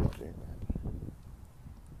people doing out there, man?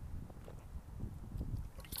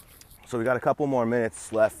 So we got a couple more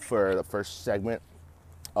minutes left for the first segment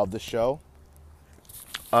of the show.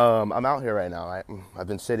 I'm out here right now. I've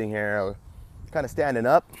been sitting here, kind of standing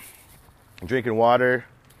up, drinking water,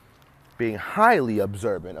 being highly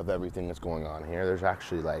observant of everything that's going on here. There's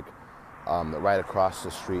actually right across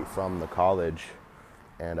the street from the college,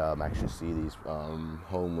 and I actually see these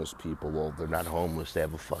homeless people. Well, they're not homeless. They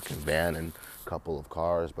have a fucking van and a couple of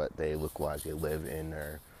cars, but they look like they live in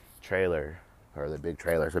their trailer, or the big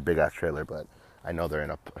trailer. It's a big ass trailer, but I know they're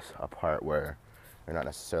in a part where they're not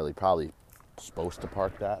necessarily probably supposed to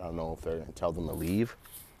park that. I don't know if they're going to tell them to leave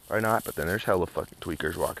or not, but then there's hella fucking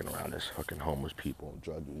tweakers walking around. There's fucking homeless people,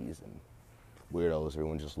 druggies, and weirdos.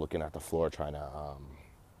 Everyone just looking at the floor trying to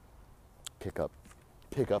pick up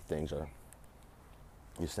things, or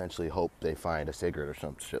essentially hope they find a cigarette or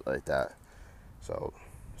some shit like that. So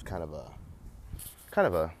it's kind of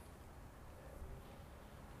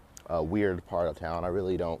a weird part of town. I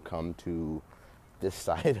really don't come to this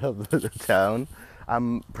side of the town.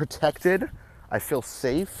 I'm protected. I feel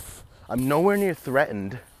safe. I'm nowhere near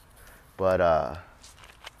threatened. But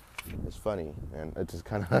it's funny, man. It just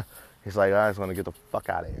kind of, he's like, I just want to get the fuck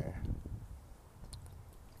out of here.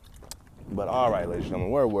 But all right, ladies and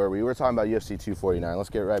gentlemen, where were we? We were talking about UFC 249. Let's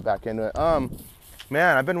get right back into it.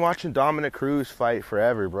 Man, I've been watching Dominick Cruz fight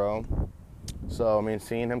forever, bro. So, I mean,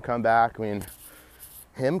 seeing him come back,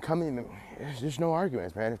 there's no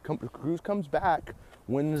arguments, man. If Cruz comes back,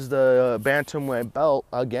 wins the bantamweight belt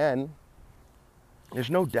again, there's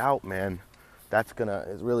no doubt, man, that's gonna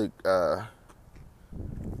really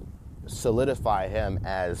solidify him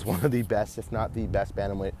as one of the best, if not the best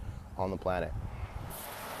bantamweight on the planet.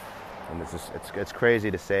 And it's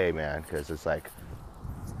crazy to say, man, because it's like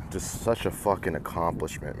just such a fucking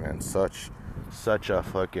accomplishment, man. Such a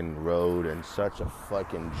fucking road and such a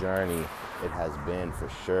fucking journey it has been, for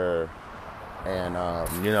sure. And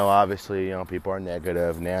obviously, people are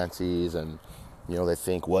negative Nancy's, and they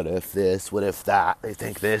think, what if this, what if that? They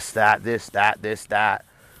think this, that, this, that, this, that.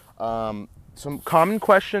 Some common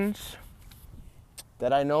questions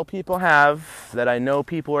that I know people have, that I know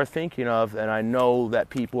people are thinking of, and I know that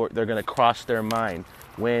they're going to cross their mind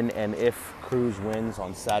when and if Cruz wins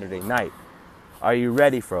on Saturday night. Are you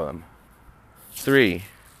ready for them? 3,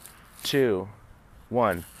 2,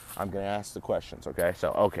 1. I'm going to ask the questions, okay?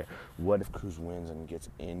 So, what if Cruz wins and gets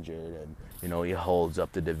injured and, he holds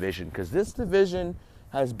up the division? Because this division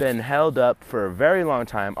has been held up for a very long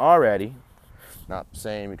time already. Not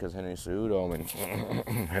saying because Henry Cejudo,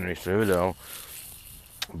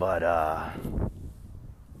 but,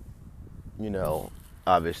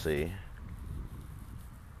 obviously,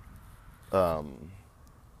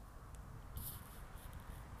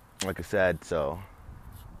 like I said, so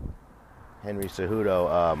Henry Cejudo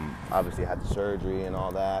obviously had the surgery and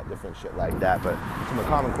all that, different shit like that. But some of the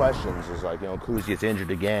common questions is like, Cruz gets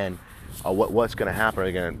injured again. What's going to happen? Are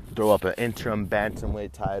they going to throw up an interim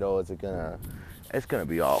bantamweight title? Is it going to it's gonna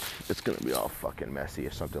be all fucking messy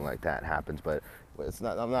if something like that happens. But it's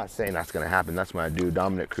not. I'm not saying that's gonna happen. That's my dude.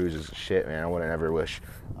 Dominic Cruz is shit, man. I wouldn't ever wish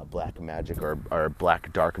black magic or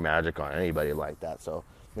black dark magic on anybody like that. So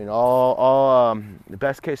I mean, the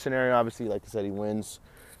best case scenario, obviously, like I said, he wins,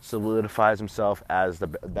 solidifies himself as the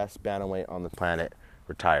best bantamweight on the planet,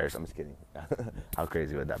 retires. I'm just kidding. How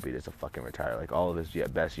crazy would that be to fucking retire? Like, all of his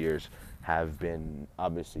best years have been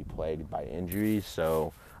obviously plagued by injuries.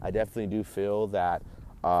 So I definitely do feel that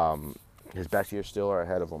his best years still are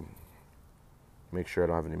ahead of him. Make sure I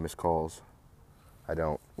don't have any missed calls. I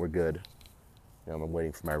don't. We're good. You know, I'm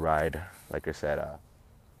waiting for my ride. Like I said,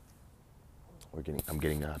 I'm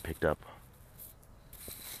getting picked up.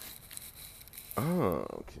 Oh,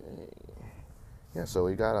 okay. Yeah, so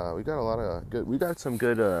we got a lot of good. We got some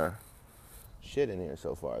good shit in here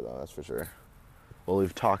so far, though. That's for sure. Well,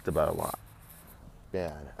 we've talked about a lot.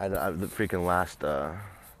 Man, the freaking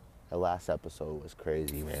last episode was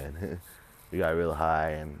crazy, man. We got real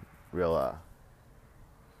high and real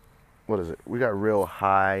what is it? We got real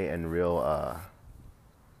high and real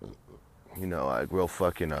you know, like real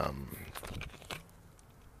fucking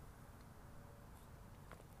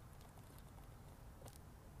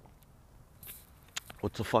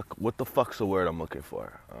what the fuck's the word I'm looking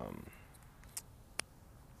for?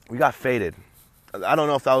 We got faded. I don't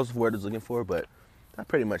know if that was the word I was looking for, but that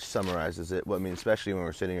pretty much summarizes it. Well, I mean, especially when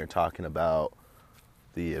we're sitting here talking about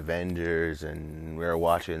the Avengers and we were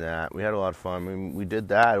watching that. We had a lot of fun. I mean, we did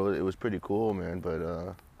that. It was pretty cool, man.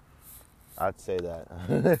 But I'd say that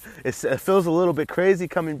it feels a little bit crazy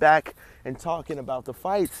coming back and talking about the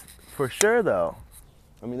fights, for sure, though.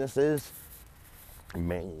 I mean, this is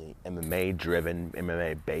mainly MMA-driven,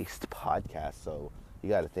 MMA-based podcast. So you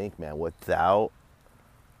got to think, man, without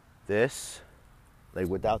this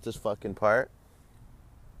fucking part,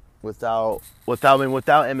 without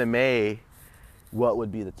MMA, what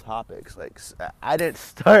would be the topics? Like, I didn't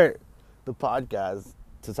start the podcast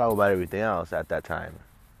to talk about everything else at that time.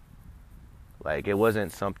 Like, it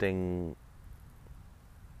wasn't something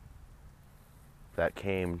that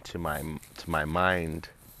came to my mind.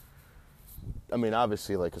 I mean,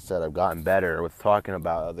 obviously, like I said, I've gotten better with talking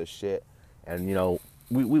about other shit. And, you know,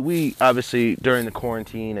 we obviously, during the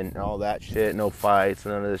quarantine and all that shit, no fights,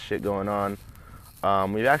 none of this shit going on,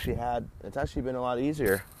 it's actually been a lot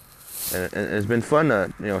easier. And it's been fun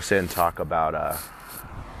to, you know, sit and talk about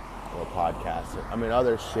podcasts. I mean,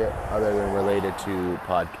 other shit other than related to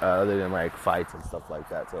other than like fights and stuff like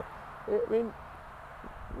that. So, I mean,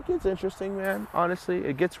 it gets interesting, man. Honestly,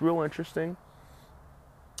 it gets real interesting.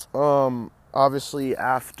 Obviously,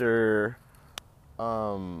 after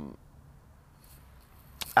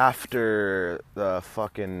the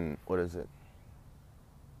fucking, what is it?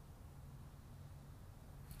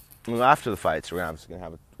 Well, after the fights, we're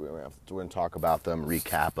gonna talk about them,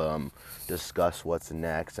 recap them, discuss what's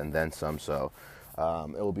next, and then some. So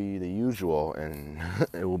it will be the usual, and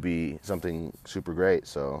it will be something super great.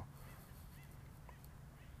 So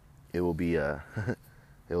it will be it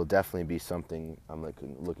will definitely be something I'm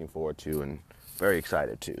looking forward to and very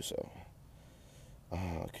excited too. So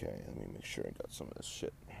okay, let me make sure I got some of this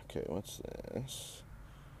shit. Okay, what's this?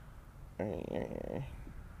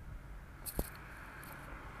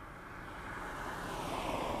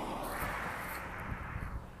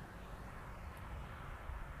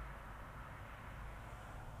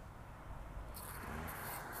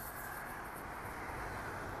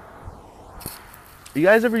 You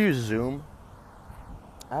guys ever use Zoom?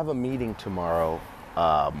 I have a meeting tomorrow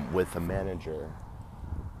with a manager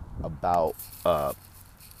about a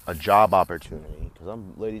job opportunity. Because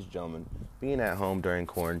ladies and gentlemen, being at home during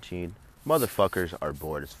quarantine, motherfuckers are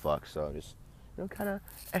bored as fuck. So I just, you know, kind of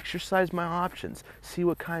exercise my options, see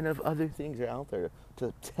what kind of other things are out there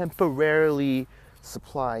to temporarily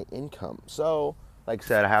supply income. So, like I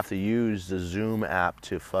said, I have to use the Zoom app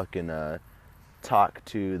to fucking talk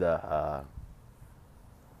to the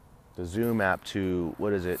Zoom app to,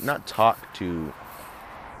 what is it? Not talk to,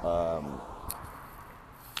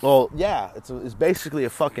 well, yeah, it's basically a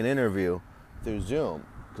fucking interview through Zoom.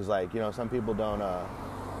 Because, like, you know, some people don't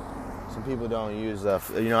use,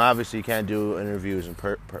 you know, obviously you can't do interviews in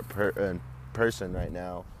person right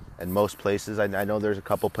now. In most places, I know there's a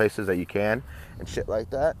couple places that you can and shit like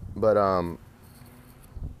that. But,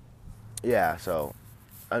 yeah, so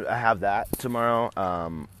I have that tomorrow.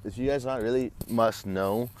 If you guys not really must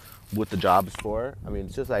know what the job is for. I mean,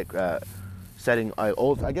 it's just like setting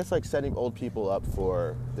old people up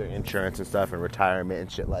for their insurance and stuff and retirement and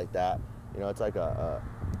shit like that. You know, it's like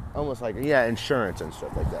almost like, yeah, insurance and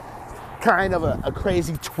stuff like that. Kind of a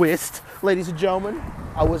crazy twist, ladies and gentlemen.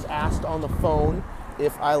 I was asked on the phone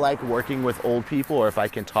if I like working with old people or if I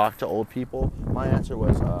can talk to old people, my answer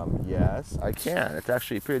was yes, I can. It's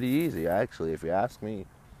actually pretty easy, actually, if you ask me.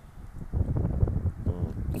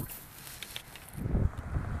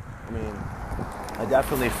 I mean, I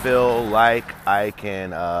definitely feel like I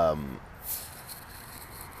can,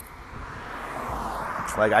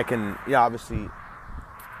 obviously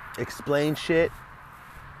explain shit,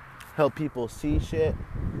 help people see shit,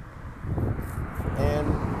 and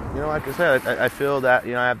like I said, I feel that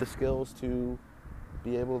I have the skills to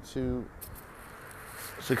be able to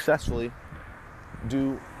successfully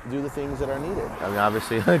do the things that are needed. I mean,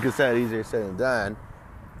 obviously, like I said, easier said than done.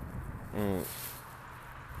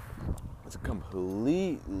 It's a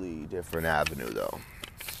completely different avenue, though.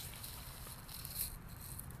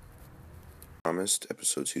 Promised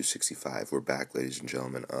episode 265. We're back, ladies and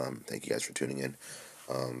gentlemen. Thank you guys for tuning in.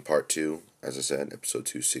 Part 2, as I said, episode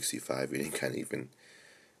 265. We didn't kind of even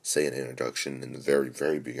say an introduction in the very,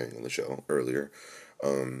 very beginning of the show earlier.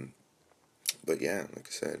 But yeah, like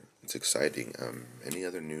I said, it's exciting. Any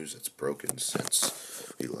other news that's broken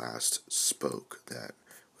since we last spoke that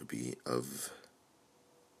would be of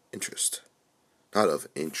interest? Not of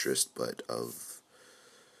interest, but of,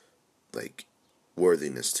 like,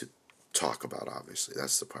 worthiness to talk about, obviously.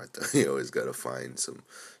 That's the part that you always gotta find some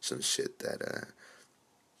shit that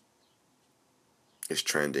is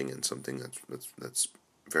trending and something that's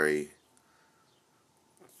very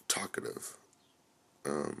talkative.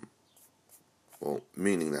 Well,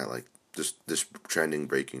 meaning that, like, just this trending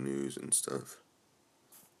breaking news and stuff.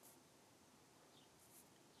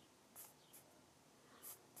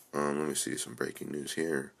 Let me see some breaking news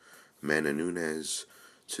here. Amanda Nunes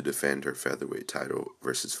to defend her featherweight title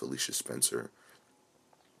versus Felicia Spencer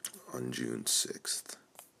on June 6th.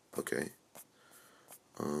 Okay.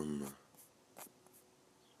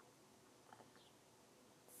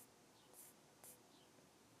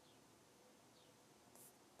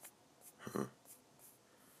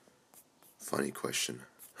 Funny question.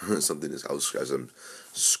 Something is, as I'm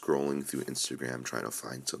scrolling through Instagram trying to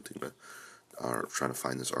find something or trying to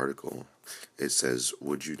find this article. It says,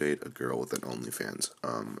 "Would you date a girl with an OnlyFans?"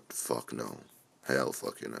 Fuck no. Hell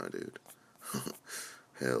fucking no, dude.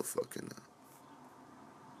 Hell fucking no.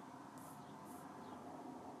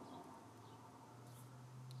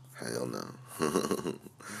 Hell no.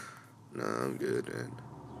 No, I'm good, man.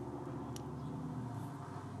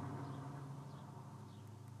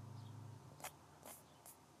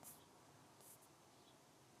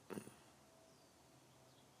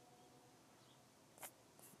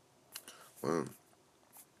 Well,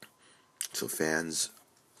 so fans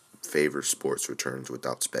favor sports returns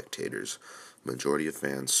without spectators. Majority of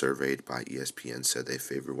fans surveyed by ESPN said they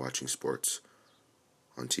favor watching sports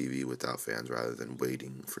on TV without fans rather than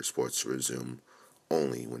waiting for sports to resume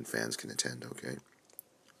only when fans can attend, okay?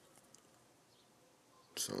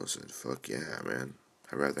 So I said, fuck yeah, man.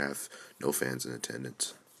 I'd rather have no fans in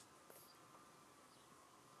attendance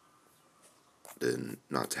than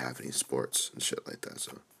not to have any sports and shit like that,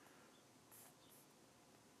 so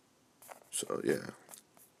yeah.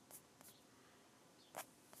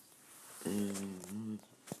 Mm-hmm.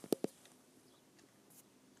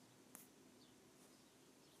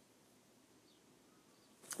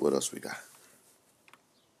 What else we got?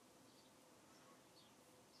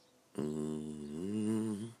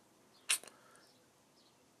 Mm-hmm.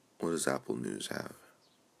 What does Apple News have?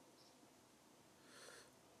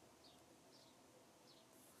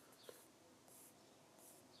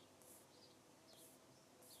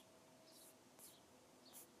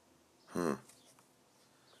 Huh.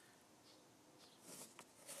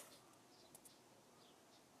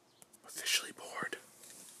 Officially bored.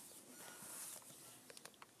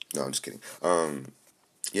 No, I'm just kidding.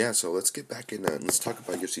 Yeah, so let's get back in. Let's talk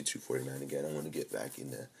about UFC 249 again. I want to get back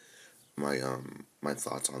into my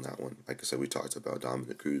thoughts on that one. Like I said, we talked about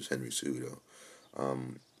Dominic Cruz, Henry Cejudo.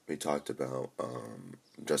 We talked about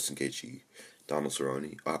Justin Gaethje, Donald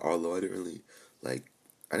Cerrone. Although I didn't really like,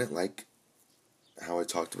 I didn't like how I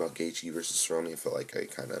talked about Gaethje versus Cerrone. I felt like I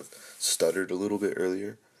kind of stuttered a little bit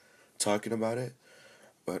earlier talking about it,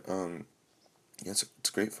 but yeah, it's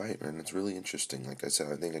a great fight, man. It's really interesting. Like I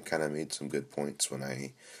said, I think I kind of made some good points when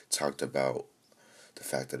I talked about the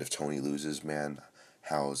fact that if Tony loses, man,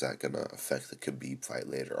 how is that gonna affect the Khabib fight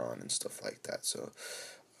later on and stuff like that? So,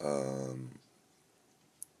 um,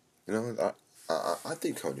 I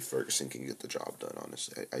think Tony Ferguson can get the job done.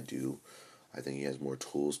 Honestly, I do. I think he has more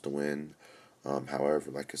tools to win. However,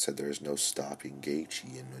 like I said, there is no stopping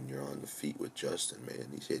Gaethje, and when you're on the feet with Justin, man,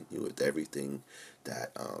 he's hitting you with everything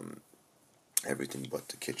that everything but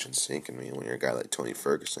the kitchen sink. I mean, when you're a guy like Tony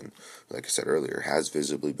Ferguson, like I said earlier, has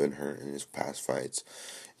visibly been hurt in his past fights,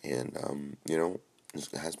 and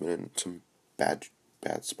has been in some bad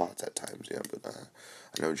spots at times. Yeah, but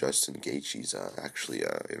I know Justin Gaethje's actually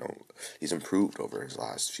he's improved over his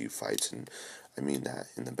last few fights, and I mean that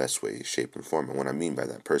in the best way, shape, and form. And what I mean by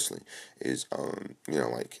that personally is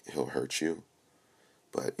like he'll hurt you,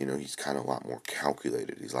 but he's kind of a lot more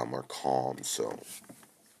calculated. He's a lot more calm, so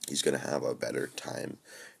he's going to have a better time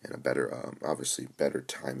and a better, obviously, better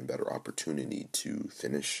time and better opportunity to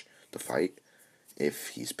finish the fight if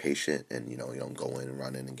he's patient and, you don't go in and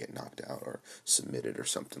run in and get knocked out or submitted or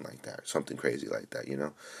something like that, something crazy like that.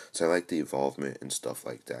 So I like the involvement and stuff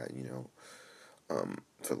like that.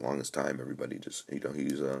 For the longest time, everybody just,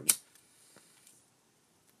 he's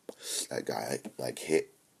that guy, like,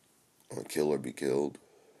 hit, kill or be killed,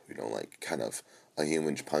 like, kind of a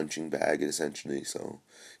human punching bag, essentially. So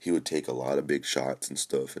he would take a lot of big shots and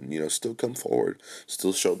stuff, and still come forward,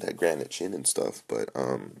 still showed that granite chin and stuff. But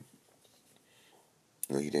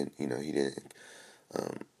he didn't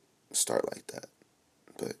start like that.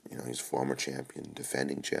 But he's a former champion,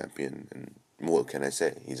 defending champion, and what can I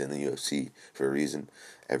say? He's in the UFC for a reason.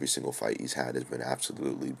 Every single fight he's had has been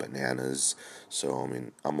absolutely bananas. So I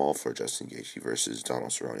mean, I'm all for Justin Gaethje versus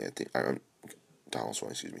Donald Cerrone. I think Donald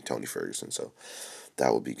Cerrone, excuse me, Tony Ferguson. So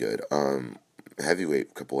that would be good.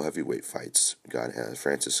 Couple of heavyweight fights. Got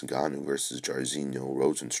Francis Ngannou versus Jairzinho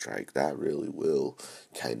Rozenstruik. That really will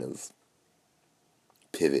kind of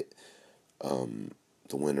pivot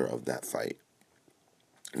the winner of that fight.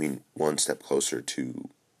 I mean, one step closer to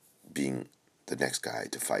being the next guy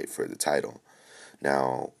to fight for the title.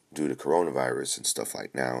 Now, due to coronavirus and stuff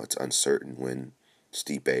like now, it's uncertain when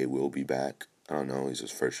Stipe will be back. I don't know. He's a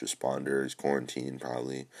first responder. He's quarantined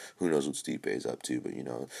probably. Who knows what Stipe is up to? But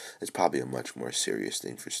it's probably a much more serious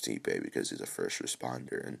thing for Stipe because he's a first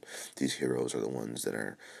responder, and these heroes are the ones that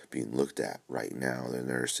are being looked at right now. The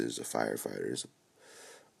nurses, the firefighters.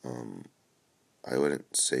 I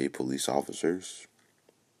wouldn't say police officers.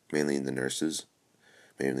 Mainly the nurses.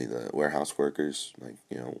 Mainly the warehouse workers. Like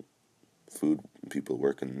food people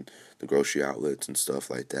working the grocery outlets and stuff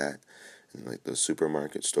like that, and like the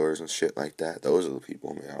supermarket stores and shit like that. Those are the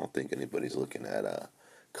people. I don't think anybody's looking at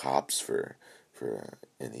cops for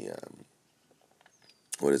any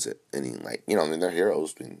what is it? Any they're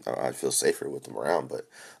heroes. I feel safer with them around, but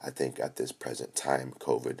I think at this present time,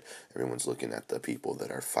 COVID, everyone's looking at the people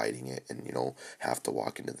that are fighting it and have to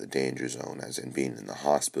walk into the danger zone, as in being in the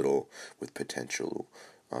hospital with potential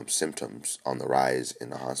symptoms on the rise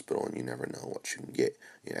in the hospital, and you never know what you can get.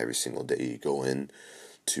 Every single day you go in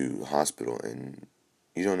to the hospital and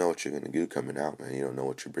you don't know what you're going to do coming out, man. You don't know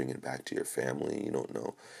what you're bringing back to your family. You don't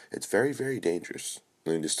know. It's very, very dangerous.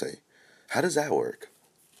 Let me just tell you. How does that work?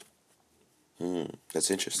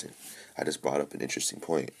 That's interesting. I just brought up an interesting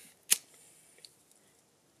point.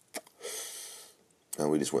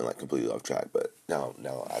 And we just went completely off track, but now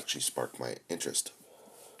actually sparked my interest.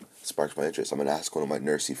 I'm going to ask one of my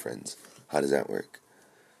nursey friends, how does that work?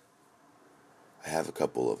 I have a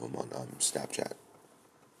couple of them on Snapchat.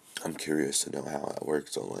 I'm curious to know how that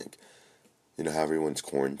works. So, how everyone's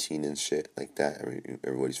quarantined and shit like that.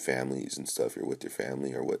 Everybody's families and stuff. You're with your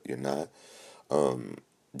family or what you're not.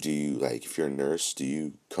 Do you, if you're a nurse, do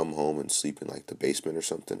you come home and sleep in, the basement or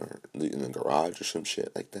something, or in the garage or some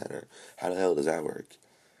shit like that? Or how the hell does that work?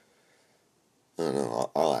 I don't know.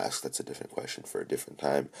 I'll ask. That's a different question for a different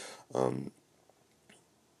time.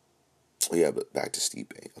 Yeah, but back to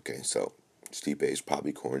Stipe. Okay, so Stipe is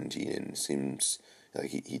probably quarantined, and seems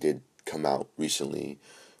like he did come out recently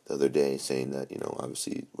the other day saying that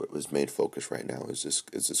obviously what was main focus right now is this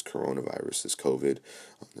coronavirus, this COVID,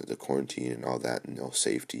 the quarantine and all that, and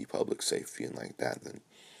safety, public safety, and like that. Then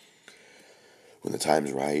when the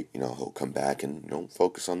time's right, he'll come back and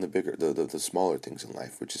focus on the bigger, the smaller things in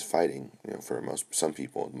life, which is fighting. For some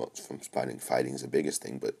people, from fighting is the biggest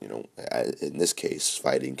thing. But in this case,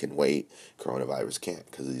 fighting can wait. Coronavirus can't,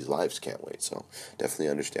 because these lives can't wait. So definitely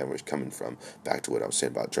understand where he's coming from. Back to what I was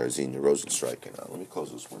saying about Jairzinho Rozenstruik, and let me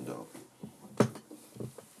close this window.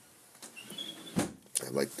 I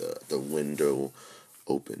like the window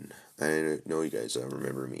open. I know you guys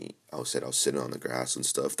remember me. I said I was sitting on the grass and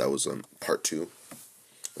stuff. That was part 2.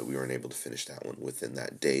 But we weren't able to finish that one within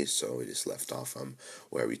that day, so we just left off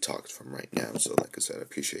where we talked from right now. So like I said, I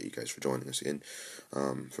appreciate you guys for joining us again.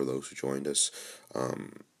 For those who joined us,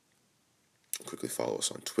 quickly follow us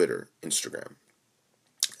on Twitter, Instagram,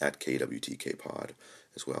 at KWTKPod,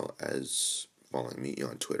 as well as following me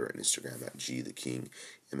on Twitter and Instagram at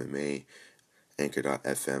GTheKingMMA.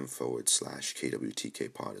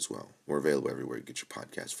 anchor.fm/KWTK pod as well. We're available everywhere you get your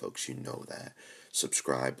podcast, folks. You know that.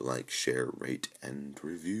 Subscribe, like, share, rate, and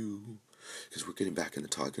review. Because we're getting back into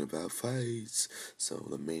talking about fights. So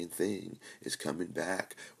the main thing is coming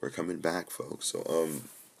back. We're coming back, folks. So,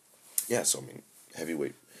 yeah, so I mean,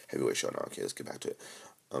 heavyweight showdown. Okay, let's get back to it.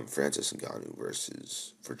 Francis Ngannou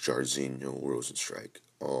for Jairzinho Rozenstruik.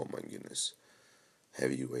 Oh my goodness.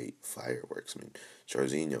 Heavyweight fireworks. I mean,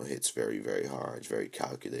 Jairzinho hits very, very hard. It's very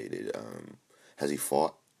calculated. Has he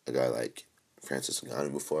fought a guy like Francis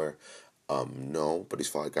Ngannou before? No, but he's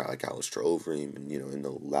fought a guy like Alistair Overeem, and in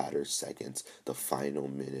the latter seconds, the final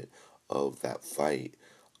minute of that fight,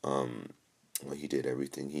 well, he did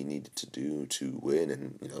everything he needed to do to win,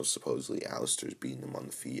 and supposedly Alistair's beating him on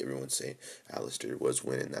the feet. Everyone's saying Alistair was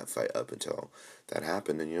winning that fight up until that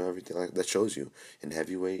happened, and everything like that shows you in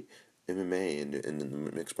heavyweight MMA and in the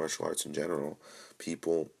mixed martial arts in general,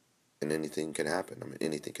 people and anything can happen. I mean,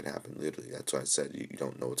 anything can happen, literally. That's why I said you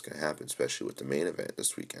don't know what's going to happen, especially with the main event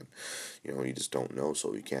this weekend. You just don't know,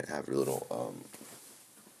 so you can't have little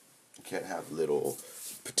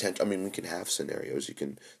potential. I mean, we can have scenarios. You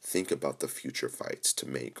can think about the future fights to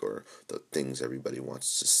make or the things everybody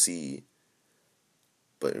wants to see.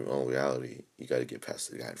 But in all reality, you got to get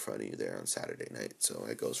past the guy in front of you there on Saturday night. So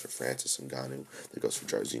that goes for Francis Ngannou. That goes for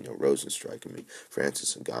Jairzinho Rozenstruik. I mean,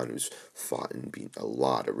 Francis Ngannou's fought and beat a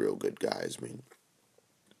lot of real good guys. I mean,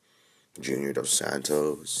 Junior Dos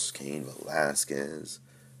Santos, Cain Velasquez,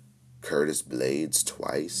 Curtis Blades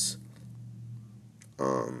twice,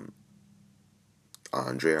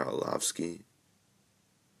 Andrei Arlovsky,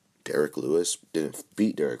 Derek Lewis. Didn't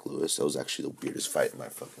beat Derek Lewis. That was actually the weirdest fight in my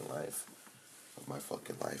fucking life.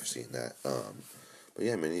 Seeing that. But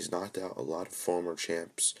yeah, man, he's knocked out a lot of former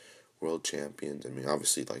champs, world champions. I mean,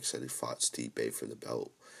 obviously, like I said, he fought Stipe for the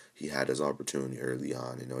belt. He had his opportunity early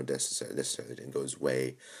on. It necessarily didn't go his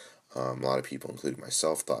way. A lot of people, including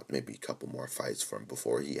myself, thought maybe a couple more fights for him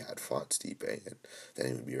before he had fought Stipe, and then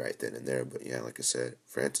he would be right then and there. But yeah, like I said,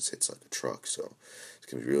 Francis hits like a truck, so it's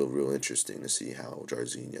gonna be real interesting to see how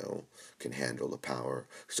Jairzinho can handle the power.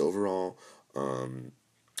 Because overall,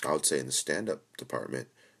 I would say in the stand-up department,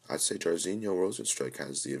 I'd say Jairzinho Rozenstruik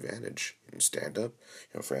has the advantage. In stand-up,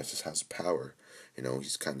 Francis has power.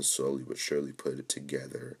 He's kind of slowly but surely put it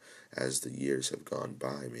together as the years have gone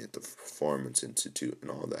by. I mean, at the Performance Institute and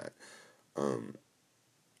all that. And,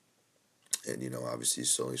 obviously he's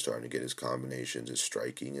slowly starting to get his combinations. His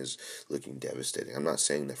striking is looking devastating. I'm not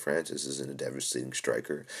saying that Francis isn't a devastating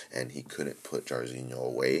striker and he couldn't put Jairzinho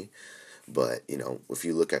away. But, if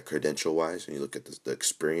you look at credential-wise, and you look at the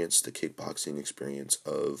experience, the kickboxing experience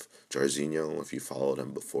of Jairzinho, if you followed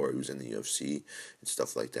him before he was in the UFC and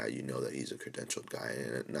stuff like that, you know that he's a credentialed guy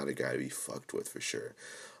and not a guy to be fucked with for sure.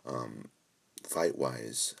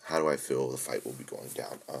 Fight-wise, how do I feel the fight will be going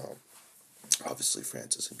down? Obviously,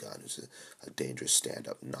 Francis Ngannou's a dangerous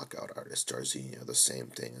stand-up knockout artist. Jairzinho, the same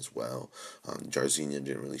thing as well. Jairzinho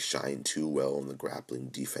didn't really shine too well in the grappling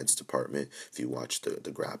defense department. If you watch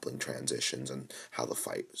the grappling transitions and how the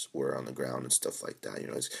fights were on the ground and stuff like that,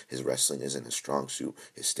 his wrestling isn't a strong suit.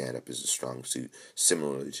 His stand-up is a strong suit,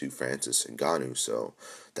 similarly to Francis Ngannou. So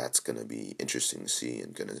that's going to be interesting to see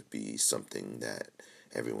and going to be something that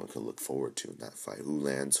everyone can look forward to in that fight. Who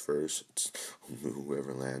lands first?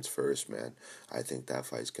 Whoever lands first, man. I think that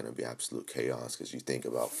fight's going to be absolute chaos because you think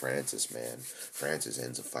about Francis, man. Francis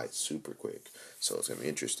ends a fight super quick. So it's going to be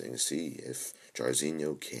interesting to see if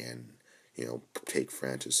Jairzinho can, take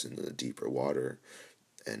Francis into the deeper water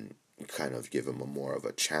and kind of give him a more of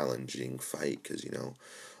a challenging fight because,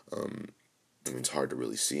 it's hard to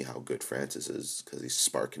really see how good Francis is because he's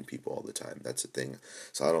sparking people all the time. That's the thing.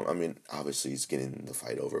 So obviously he's getting the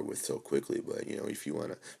fight over with so quickly, but if you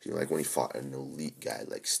like when he fought an elite guy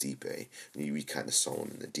like Stipe, we kind of saw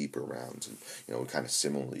him in the deeper rounds, and we kind of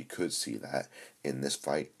similarly could see that in this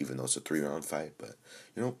fight, even though it's a 3-round fight. But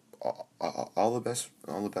all the best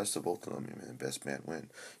of both of them, man. Best man win.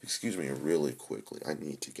 Excuse me, really quickly. I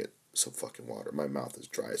need to get some fucking water. My mouth is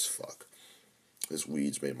dry as fuck. This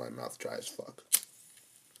weed's made my mouth dry as fuck.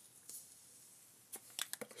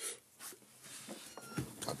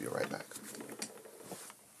 I'll be right back.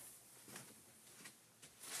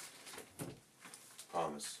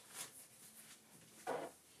 Promise.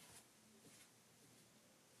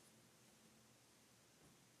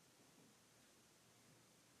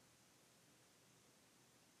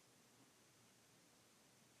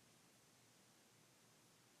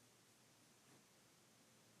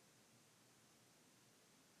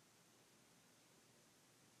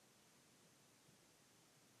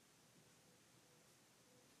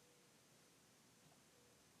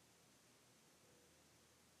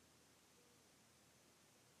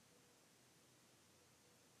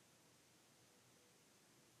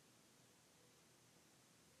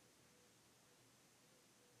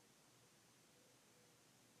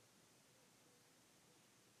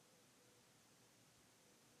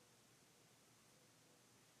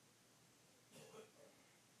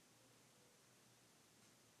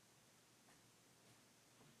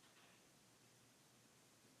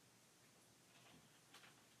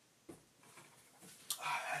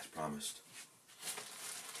 promised.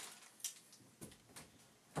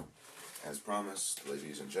 As promised,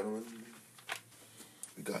 ladies and gentlemen,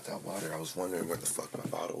 we got that water. I was wondering where the fuck my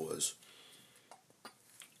bottle was.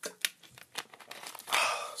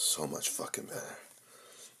 So much fucking better.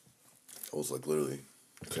 I was like literally,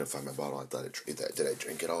 I couldn't find my bottle. I thought did I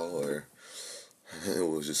drink it all, or it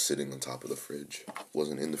was just sitting on top of the fridge. It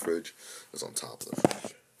wasn't in the fridge. It was on top of the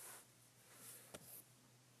fridge.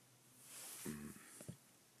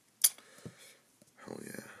 Oh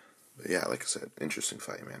yeah. But yeah, like I said, interesting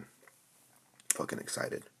fight, man. Fucking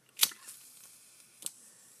excited.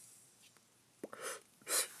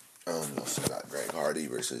 We also got Greg Hardy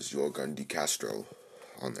versus Yorgan De Castro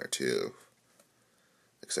on there too.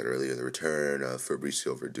 Like I said earlier, the return of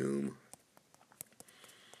Fabricio Werdum.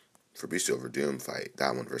 Fabricio Werdum fight,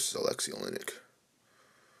 that one versus Alexei Oleinik.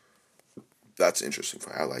 That's an interesting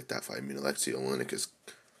fight. I like that fight. I mean, Alexei Oleinik is,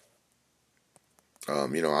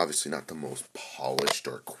 obviously not the most polished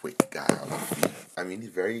or quick guy on the feet. I mean,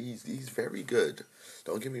 he's very good.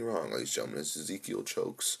 Don't get me wrong, ladies and gentlemen. His Ezekiel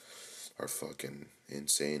chokes are fucking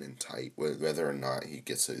insane and tight. Whether or not he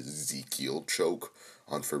gets a Ezekiel choke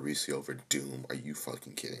on Fabricio Werdum, are you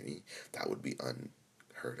fucking kidding me? That would be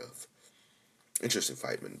unheard of. Interesting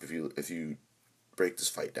fight, man. If you break this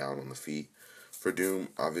fight down on the feet, Werdum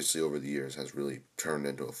obviously over the years has really turned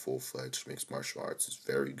into a full-fledged mixed martial arts. It's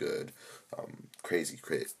very good. Crazy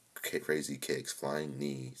kicks, flying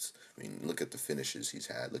knees. I mean, look at the finishes he's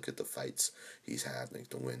had. Look at the fights he's had, like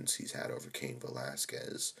the wins he's had over Cain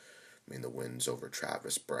Velasquez. I mean, the wins over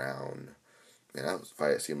Travis Brown. Man, that was a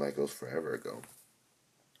fight. It seemed like it was forever ago.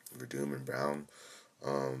 Werdum and Brown,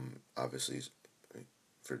 obviously,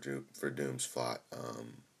 Werdum's fought.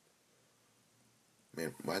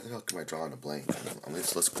 Man, why the hell am I drawing a blank?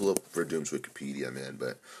 Let's pull up Werdum's Wikipedia, man.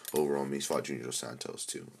 But overall, he's fought Junior Dos Santos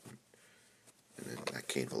too. And then that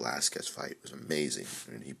Cain Velasquez fight was amazing.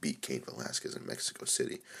 And he beat Cain Velasquez in Mexico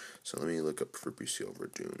City. So let me look up Fabricio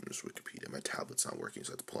Werdum's Wikipedia. My tablet's not working,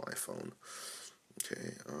 so I have to pull out my phone.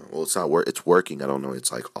 Okay. Well, it's not it's working. I don't know.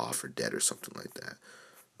 It's like off or dead or something like that.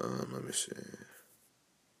 Let me see.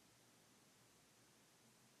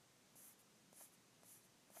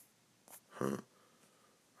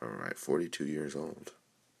 Alright, 42 years old.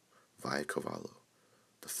 Vai Cavallo,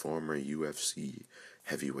 the former UFC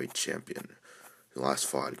heavyweight champion, who last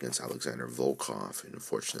fought against Alexander Volkov and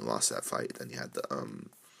unfortunately lost that fight. Then he had the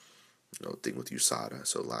thing with USADA.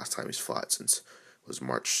 So last time he's fought since was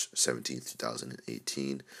March 17th,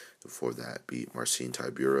 2018. Before that, beat Marcin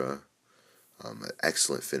Tybura. An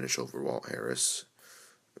excellent finish over Walt Harris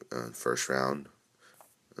first round.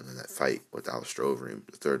 And then that fight with Alistair Overeem,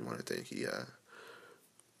 the third one, I think,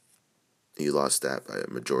 he lost that by a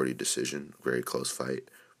majority decision, very close fight.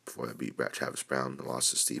 Before that, beat Travis Brown and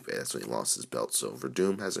lost to Stipe. That's when he lost his belt. So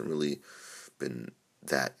Werdum hasn't really been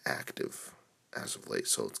that active as of late.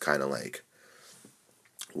 So it's kind of like,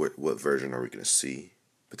 what version are we going to see?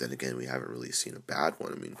 But then again, we haven't really seen a bad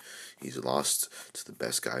one. I mean, he's lost to the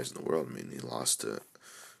best guys in the world. I mean, he's lost to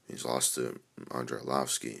Andrei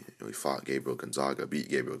Arlovsky. He fought Gabriel Gonzaga, beat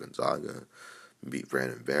Gabriel Gonzaga, beat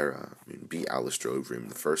Brandon Vera. I mean, beat Alistair Overeem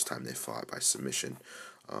the first time they fought by submission.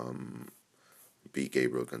 Beat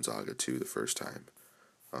Gabriel Gonzaga too the first time.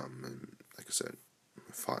 And like I said,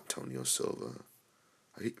 fought Antonio Silva.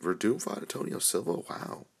 Werdum fought Antonio Silva.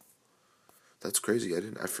 Wow, that's crazy.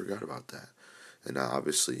 I forgot about that. And now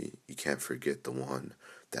obviously you can't forget the one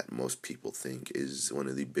that most people think is one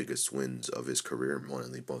of the biggest wins of his career, one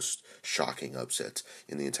of the most shocking upsets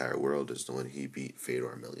in the entire world, is the one he beat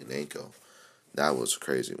Fedor Emelianenko. That was a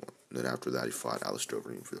crazy one. Then after that, he fought Alistair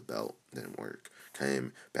Overeem for the belt. Didn't work.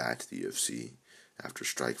 Came back to the UFC after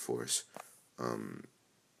Strikeforce. Then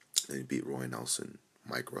he beat Roy Nelson,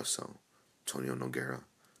 Mike Russell, Antonio Nogueira,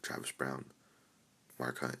 Travis Brown,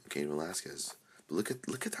 Mark Hunt, Cain Velasquez. But look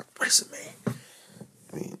at that resume.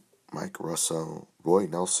 I mean, Mike Russell, Roy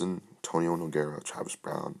Nelson, Antonio Nogueira, Travis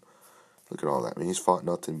Brown. Look at all that. I mean, he's fought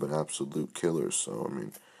nothing but absolute killers. So, I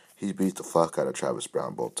mean, he beat the fuck out of Travis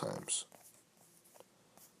Brown both times.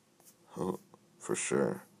 For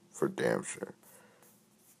sure. For damn sure.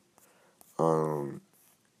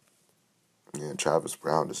 Yeah, Travis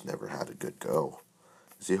Brown just never had a good go.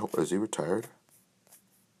 Is he retired?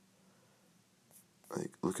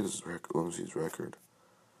 Like, look at his record. Let me see his record.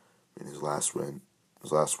 I mean, his last win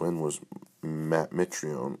was Matt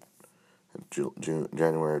Mitrione in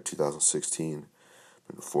January of 2016.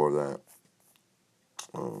 And before that,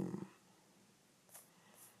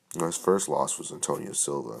 his first loss was Antonio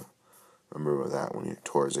Silva. Remember that when he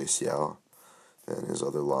tore his ACL. And his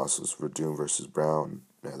other loss was Werdum versus Brown.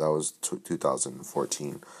 Yeah, that was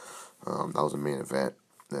 2014. That was a main event.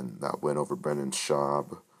 Then that win over Brendan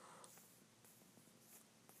Schaub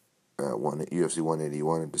at UFC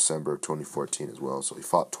 181 in December of 2014 as well. So he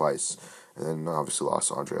fought twice. And then obviously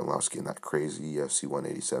lost Andre Arlovski in that crazy UFC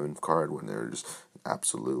 187 card when they were just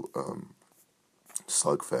absolute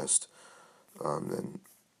slugfest. Then,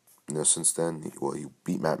 since then, he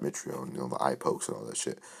beat Matt Mitrione, the eye pokes and all that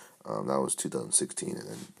shit. That was 2016, and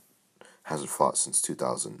then hasn't fought since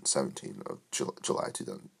 2017, July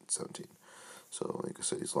 2017. So, like I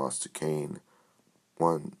said, he's lost to Kane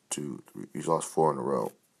 1, 2, 3. He's lost 4 in a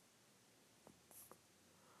row.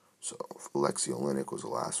 So, Alexei Oleinik was the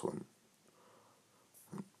last one.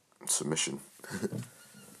 Submission.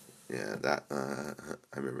 Yeah, that I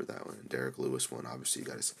remember that one. Derek Lewis one. Obviously, he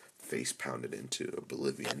got his face pounded into a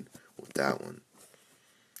Bolivian with that one.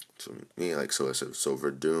 So yeah, so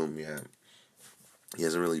Verdum, yeah, he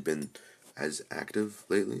hasn't really been as active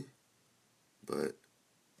lately, but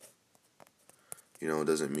it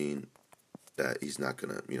doesn't mean that he's not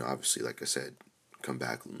gonna, obviously, like I said, come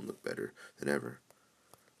back and look better than ever.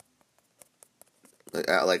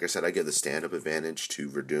 Like I said, I give the stand-up advantage to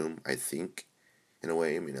Verdum, I think, in a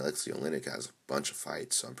way. I mean, Alexei Oleinik has a bunch of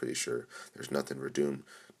fights, so I'm pretty sure there's nothing Verdum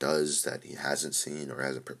does that he hasn't seen or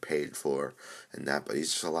hasn't prepared for, and that. But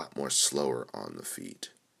he's just a lot more slower on the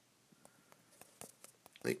feet.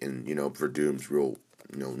 And Verdum's real,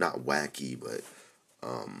 not wacky, but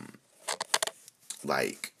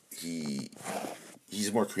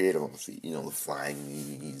he's more creative on the feet. The flying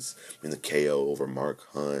knees, the KO over Mark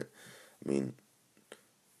Hunt. I mean,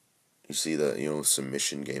 you see the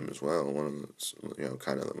submission game as well. One of the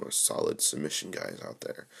kind of the most solid submission guys out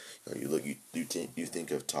there. You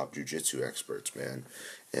think of top jiu-jitsu experts, man,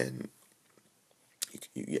 and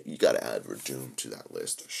you got to add Verdum to that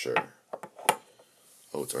list for sure.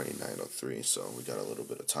 Oh, it's already 9:03, so we got a little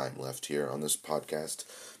bit of time left here on this podcast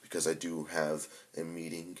because I do have a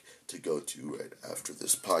meeting to go to right after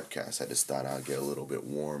this podcast. I just thought I'd get a little bit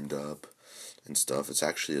warmed up and stuff. It's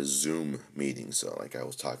actually a Zoom meeting, so like I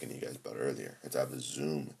was talking to you guys about earlier, I have a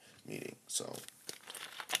Zoom meeting, so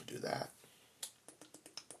I'll do that.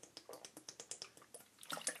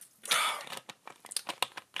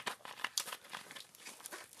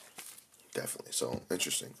 Definitely, so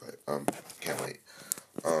interesting fight. Can't wait.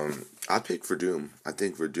 I pick Verdum. I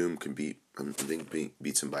think Verdum can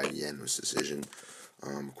beats him by a unanimous decision.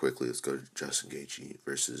 Quickly, let's go to Justin Gaethje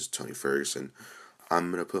versus Tony Ferguson.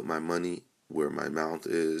 I'm gonna put my money where my mouth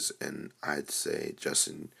is, and I'd say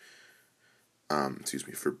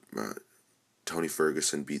Tony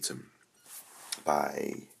Ferguson beats him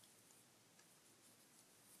by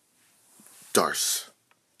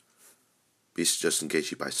beats Justin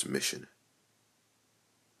Gaethje by submission,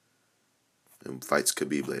 and fights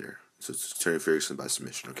Khabib later. So it's Tony Ferguson by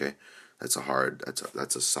submission. Okay, that's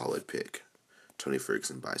a solid pick. Tony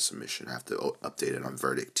Ferguson by submission. I have to update it on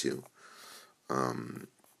verdict too.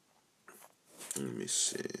 Let me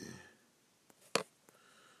see.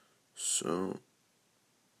 So,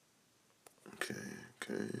 okay.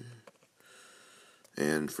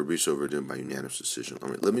 And Fabricio Verdum by unanimous decision.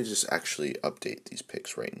 Let me just actually update these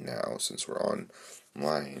picks right now since we're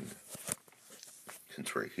online.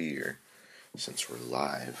 Since we're here. Since we're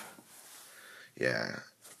live. Yeah,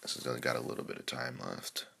 this has only got a little bit of time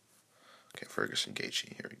left. Okay, Ferguson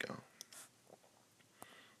Gaethje, here we go.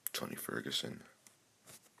 Tony Ferguson.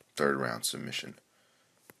 3rd round submission.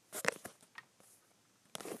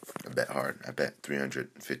 I bet hard. I bet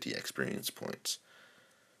 350 experience points.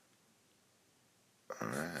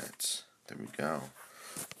 Alright, there we go.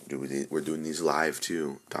 We're doing these live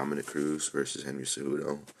too. Dominic Cruz versus Henry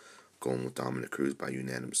Cejudo. Going with Dominic Cruz by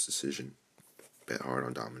unanimous decision. Bet hard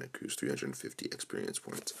on Dominic Cruz. 350 experience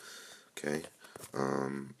points. Okay.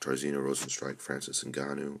 Jairzinho Rozenstruik, Francis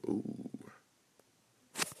Ngannou. Ooh.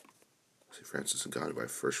 See Francis Ngannou by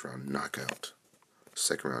 1st round knockout.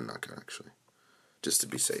 2nd round knockout, actually. Just to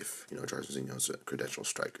be safe. Jairzinho's a credential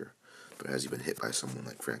striker. But has he been hit by someone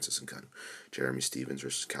like Francis Ngannou? Jeremy Stephens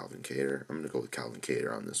versus Calvin Kattar. I'm going to go with Calvin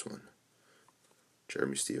Kattar on this one.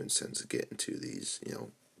 Jeremy Stephens tends to get into these,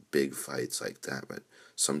 big fights like that, but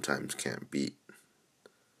sometimes can't beat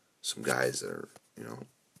some guys that are,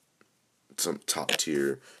 some top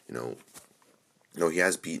tier, he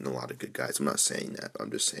has beaten a lot of good guys. I'm not saying that.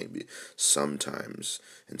 I'm just saying sometimes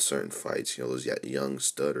in certain fights, those young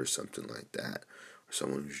stud or something like that, or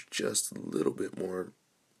someone who's just a little bit more,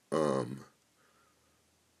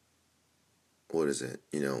 what is it?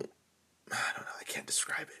 I don't know. I can't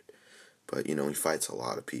describe it. But, he fights a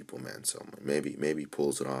lot of people, man. So maybe he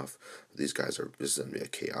pulls it off. This is going to be a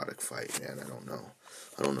chaotic fight, man. I don't know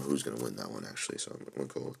who's going to win that one, actually. So I'm going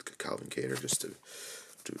to go with Calvin Kattar just to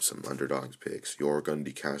do some underdogs picks. Yorgan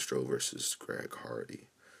De Castro versus Greg Hardy.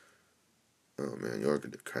 Oh man,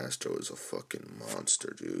 Yorgan De Castro is a fucking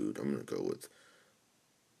monster, dude. I'm gonna go with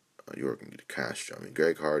Yorgan De Castro. I mean,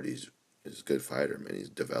 Greg Hardy's is a good fighter, man. He's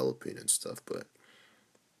developing and stuff, but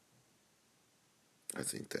I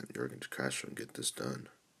think that Yorgan De Castro can get this done.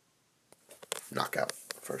 Knockout,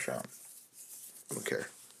 first round. I don't care.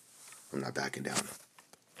 I'm not backing down.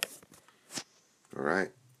 All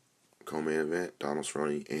right. Co-main event, Donald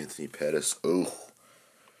Cerrone, Anthony Pettis. Oh,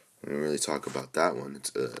 we didn't really talk about that one.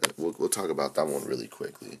 We'll talk about that one really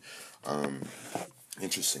quickly.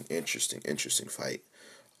 Interesting fight.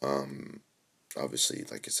 Obviously,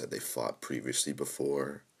 like I said, they fought previously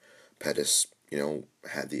before. Pettis,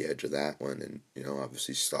 had the edge of that one, and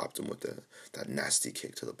obviously stopped him with that nasty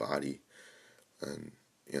kick to the body, and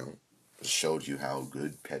showed you how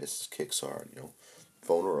good Pettis' kicks are.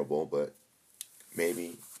 Vulnerable, but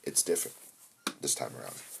maybe it's different this time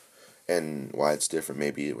around. And why it's different,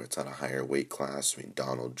 maybe it's on a higher weight class. I mean,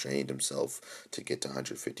 Donald trained himself to get to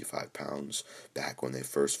 155 pounds back when they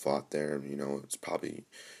first fought there. It's probably,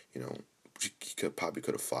 he could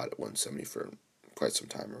have fought at 170 for quite some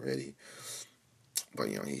time already. But,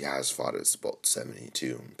 he has fought at about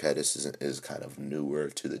 72. Pettis is kind of newer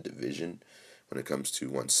to the division when it comes to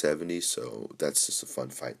 170, so that's just a fun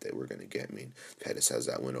fight that we're going to get. I mean, Pettis has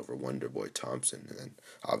that win over Wonderboy Thompson, and then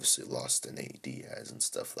obviously lost to Nate Diaz and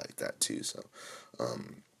stuff like that too, so,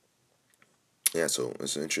 so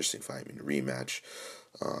it's an interesting fight. I mean, rematch.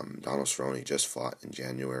 Donald Cerrone just fought in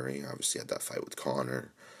January, obviously had that fight with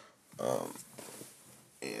Conor,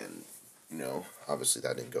 and, obviously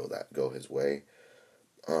that didn't go his way.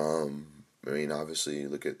 I mean, obviously,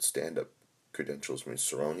 look at stand-up credentials. I mean,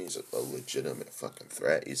 Cerrone's a legitimate fucking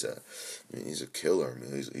threat. He's a killer. I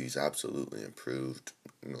mean, he's absolutely improved.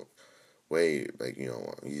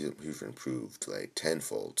 He's improved like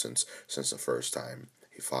tenfold since the first time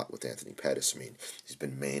he fought with Anthony Pettis. I mean, he's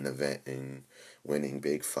been main eventing, winning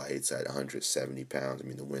big fights at 170 pounds. I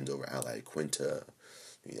mean, the wins over Ali Quinta,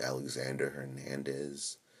 Alexander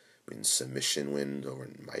Hernandez. I mean, submission wins over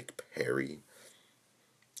Mike Perry.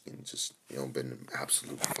 And just, been an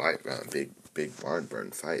absolute fight, man. Big barn burn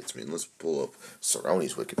fights. I mean, let's pull up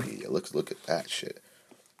Cerrone's Wikipedia. Look at that shit.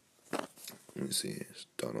 Let me see. It's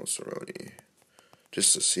Donald Cerrone.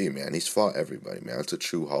 Just to see, man. He's fought everybody, man. That's a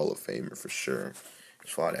true Hall of Famer for sure.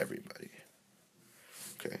 He's fought everybody.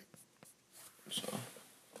 Okay. So,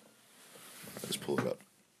 let's pull it up.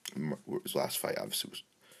 His last fight, obviously, was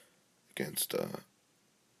against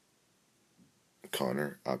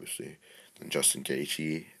Conor, obviously. And Justin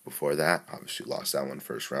Gaethje before that, obviously lost that one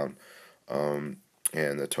first round, and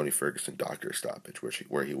the Tony Ferguson doctor stoppage,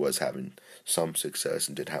 where he was having some success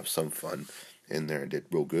and did have some fun in there and did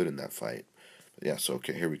real good in that fight. But yeah, so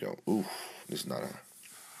okay, here we go. Ooh, this is not a.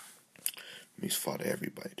 He's fought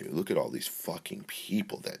everybody, dude. Look at all these fucking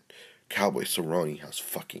people that Cowboy Cerrone has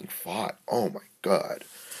fucking fought. Oh my god,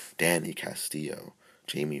 Danny Castillo,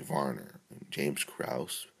 Jamie Varner, James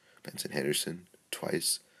Krause, Benson Henderson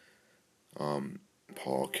twice.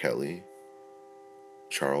 Paul Kelly,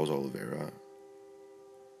 Charles Oliveira,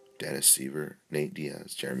 Dennis Seaver, Nate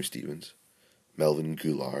Diaz, Jeremy Stevens, Melvin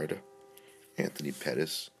Goulard, Anthony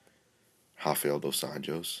Pettis, Rafael Dos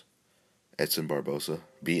Anjos, Edson Barbosa,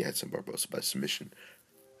 beat Edson Barbosa by submission,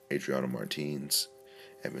 Adriano Martins,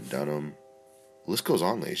 Evan Dunham. The list goes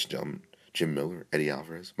on, ladies and gentlemen. Jim Miller, Eddie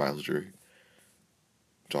Alvarez, Miles Jury,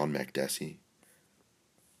 John Makdessi.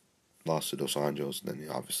 Lost to Dos Anjos, and then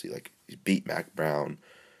obviously, he beat Mac Brown,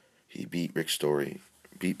 he beat Rick Story,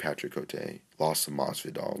 beat Patrick Cote, lost to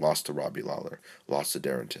Masvidal, lost to Robbie Lawler, lost to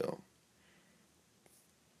Darren Till.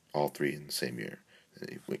 All three in the same year.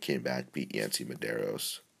 And he came back, beat Yancy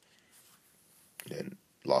Medeiros, then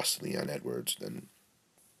lost to Leon Edwards, then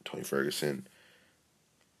Tony Ferguson,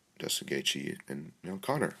 Justin Gaethje, and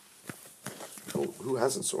Conor. Who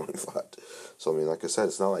hasn't Cerrone fought? So I mean, like I said,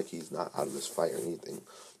 it's not like he's not out of this fight or anything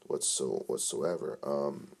whatsoever.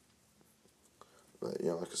 But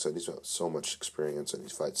like I said, he's got so much experience and he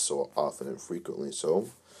fights so often and frequently. So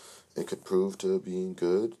it could prove to be a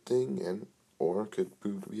good thing, or it could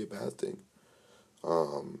prove to be a bad thing.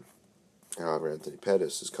 However, Anthony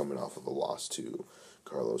Pettis is coming off of a loss to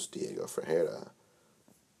Carlos Diego Ferreira.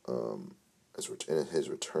 In his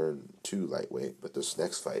return to lightweight, but this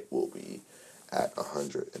next fight will be at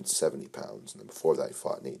 170 pounds. And then before that, he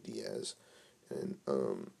fought Nate Diaz in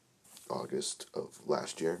August of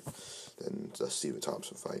last year. Then the Stephen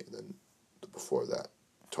Thompson fight. And then before that,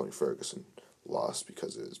 Tony Ferguson lost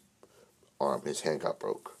because his hand got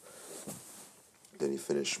broke. Then he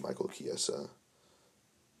finished Michael Chiesa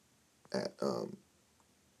at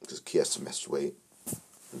because Chiesa missed weight.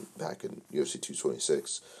 back in UFC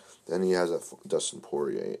 226. Then he has a Dustin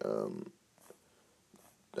Poirier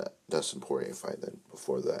fight. Then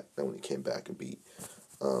before that, then when he came back and beat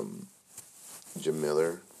Jim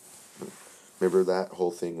Miller. Remember that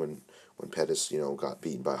whole thing when Pettis, got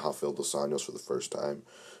beaten by Rafael dos Anjos for the first time,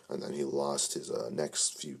 and then he lost his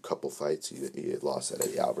next few couple fights. He had lost that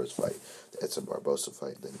Eddie Alvarez fight, the Edson Barbosa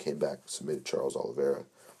fight, then came back, submitted Charles Oliveira,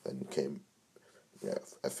 then came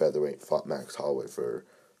at featherweight, fought Max Holloway for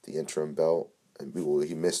the interim belt, and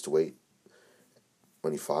he missed weight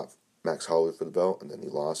when he fought Max Holloway for the belt, and then he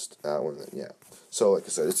lost that one. So like I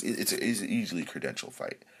said, it's an easily credentialed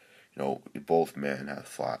fight. Both men have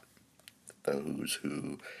fought the who's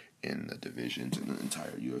who in the divisions in the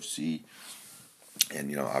entire UFC.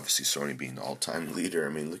 And, obviously Cerrone being the all-time leader. I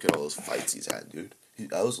mean, look at all those fights he's had, dude.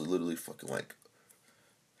 I was literally fucking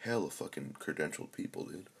hella fucking credentialed people,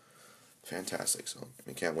 dude. Fantastic. So,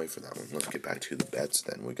 can't wait for that one. Let's get back to the bets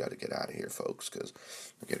then. We got to get out of here, folks, because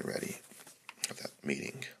we're getting ready for that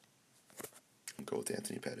meeting. I'll go with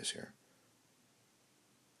Anthony Pettis here.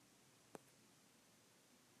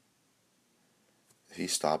 If he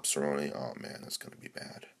stops Cerrone, oh man, that's going to be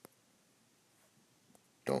bad.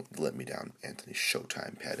 Don't let me down, Anthony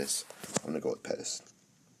Showtime Pettis. I'm going to go with Pettis.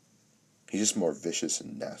 He's just more vicious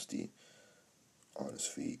and nasty on his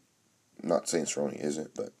feet. I'm not saying Cerrone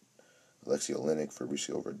isn't, but Alexei Oleinik,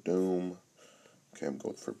 Fabricio Werdum. Okay, I'm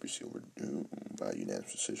going for Fabricio Werdum by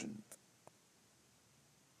unanimous decision.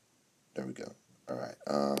 There we go. All right,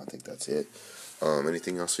 I think that's it.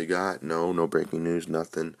 Anything else you got? No breaking news,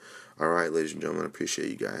 nothing. All right, ladies and gentlemen, I appreciate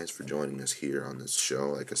you guys for joining us here on this show.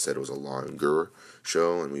 Like I said, it was a longer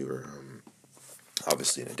show, and we were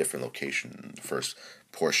obviously in a different location in the first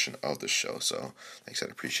portion of the show. So, like I said,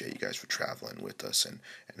 I appreciate you guys for traveling with us and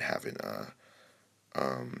having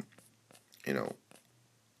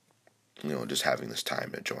just having this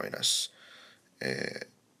time to join us.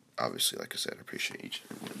 Obviously, like I said, I appreciate each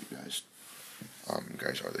and every one of you guys. You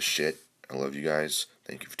guys are the shit. I love you guys.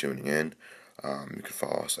 Thank you for tuning in. You can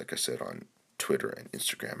follow us, like I said, on Twitter and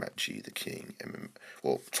Instagram at G the King MMA.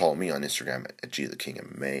 Well, follow me on Instagram at G the King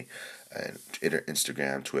MMA, and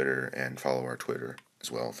Instagram, Twitter, and follow our Twitter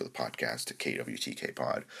as well for the podcast at KWTK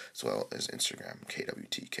Pod, as well as Instagram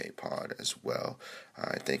KWTK Pod as well.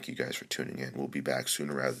 I thank you guys for tuning in. We'll be back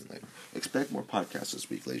sooner rather than later. Expect more podcasts this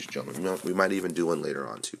week, ladies and gentlemen. We might even do one later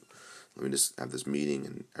on too. Let me just have this meeting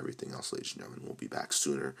and everything else, ladies and gentlemen. We'll be back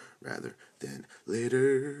sooner rather than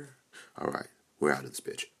later. All right, we're out of this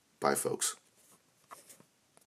bitch. Bye, folks.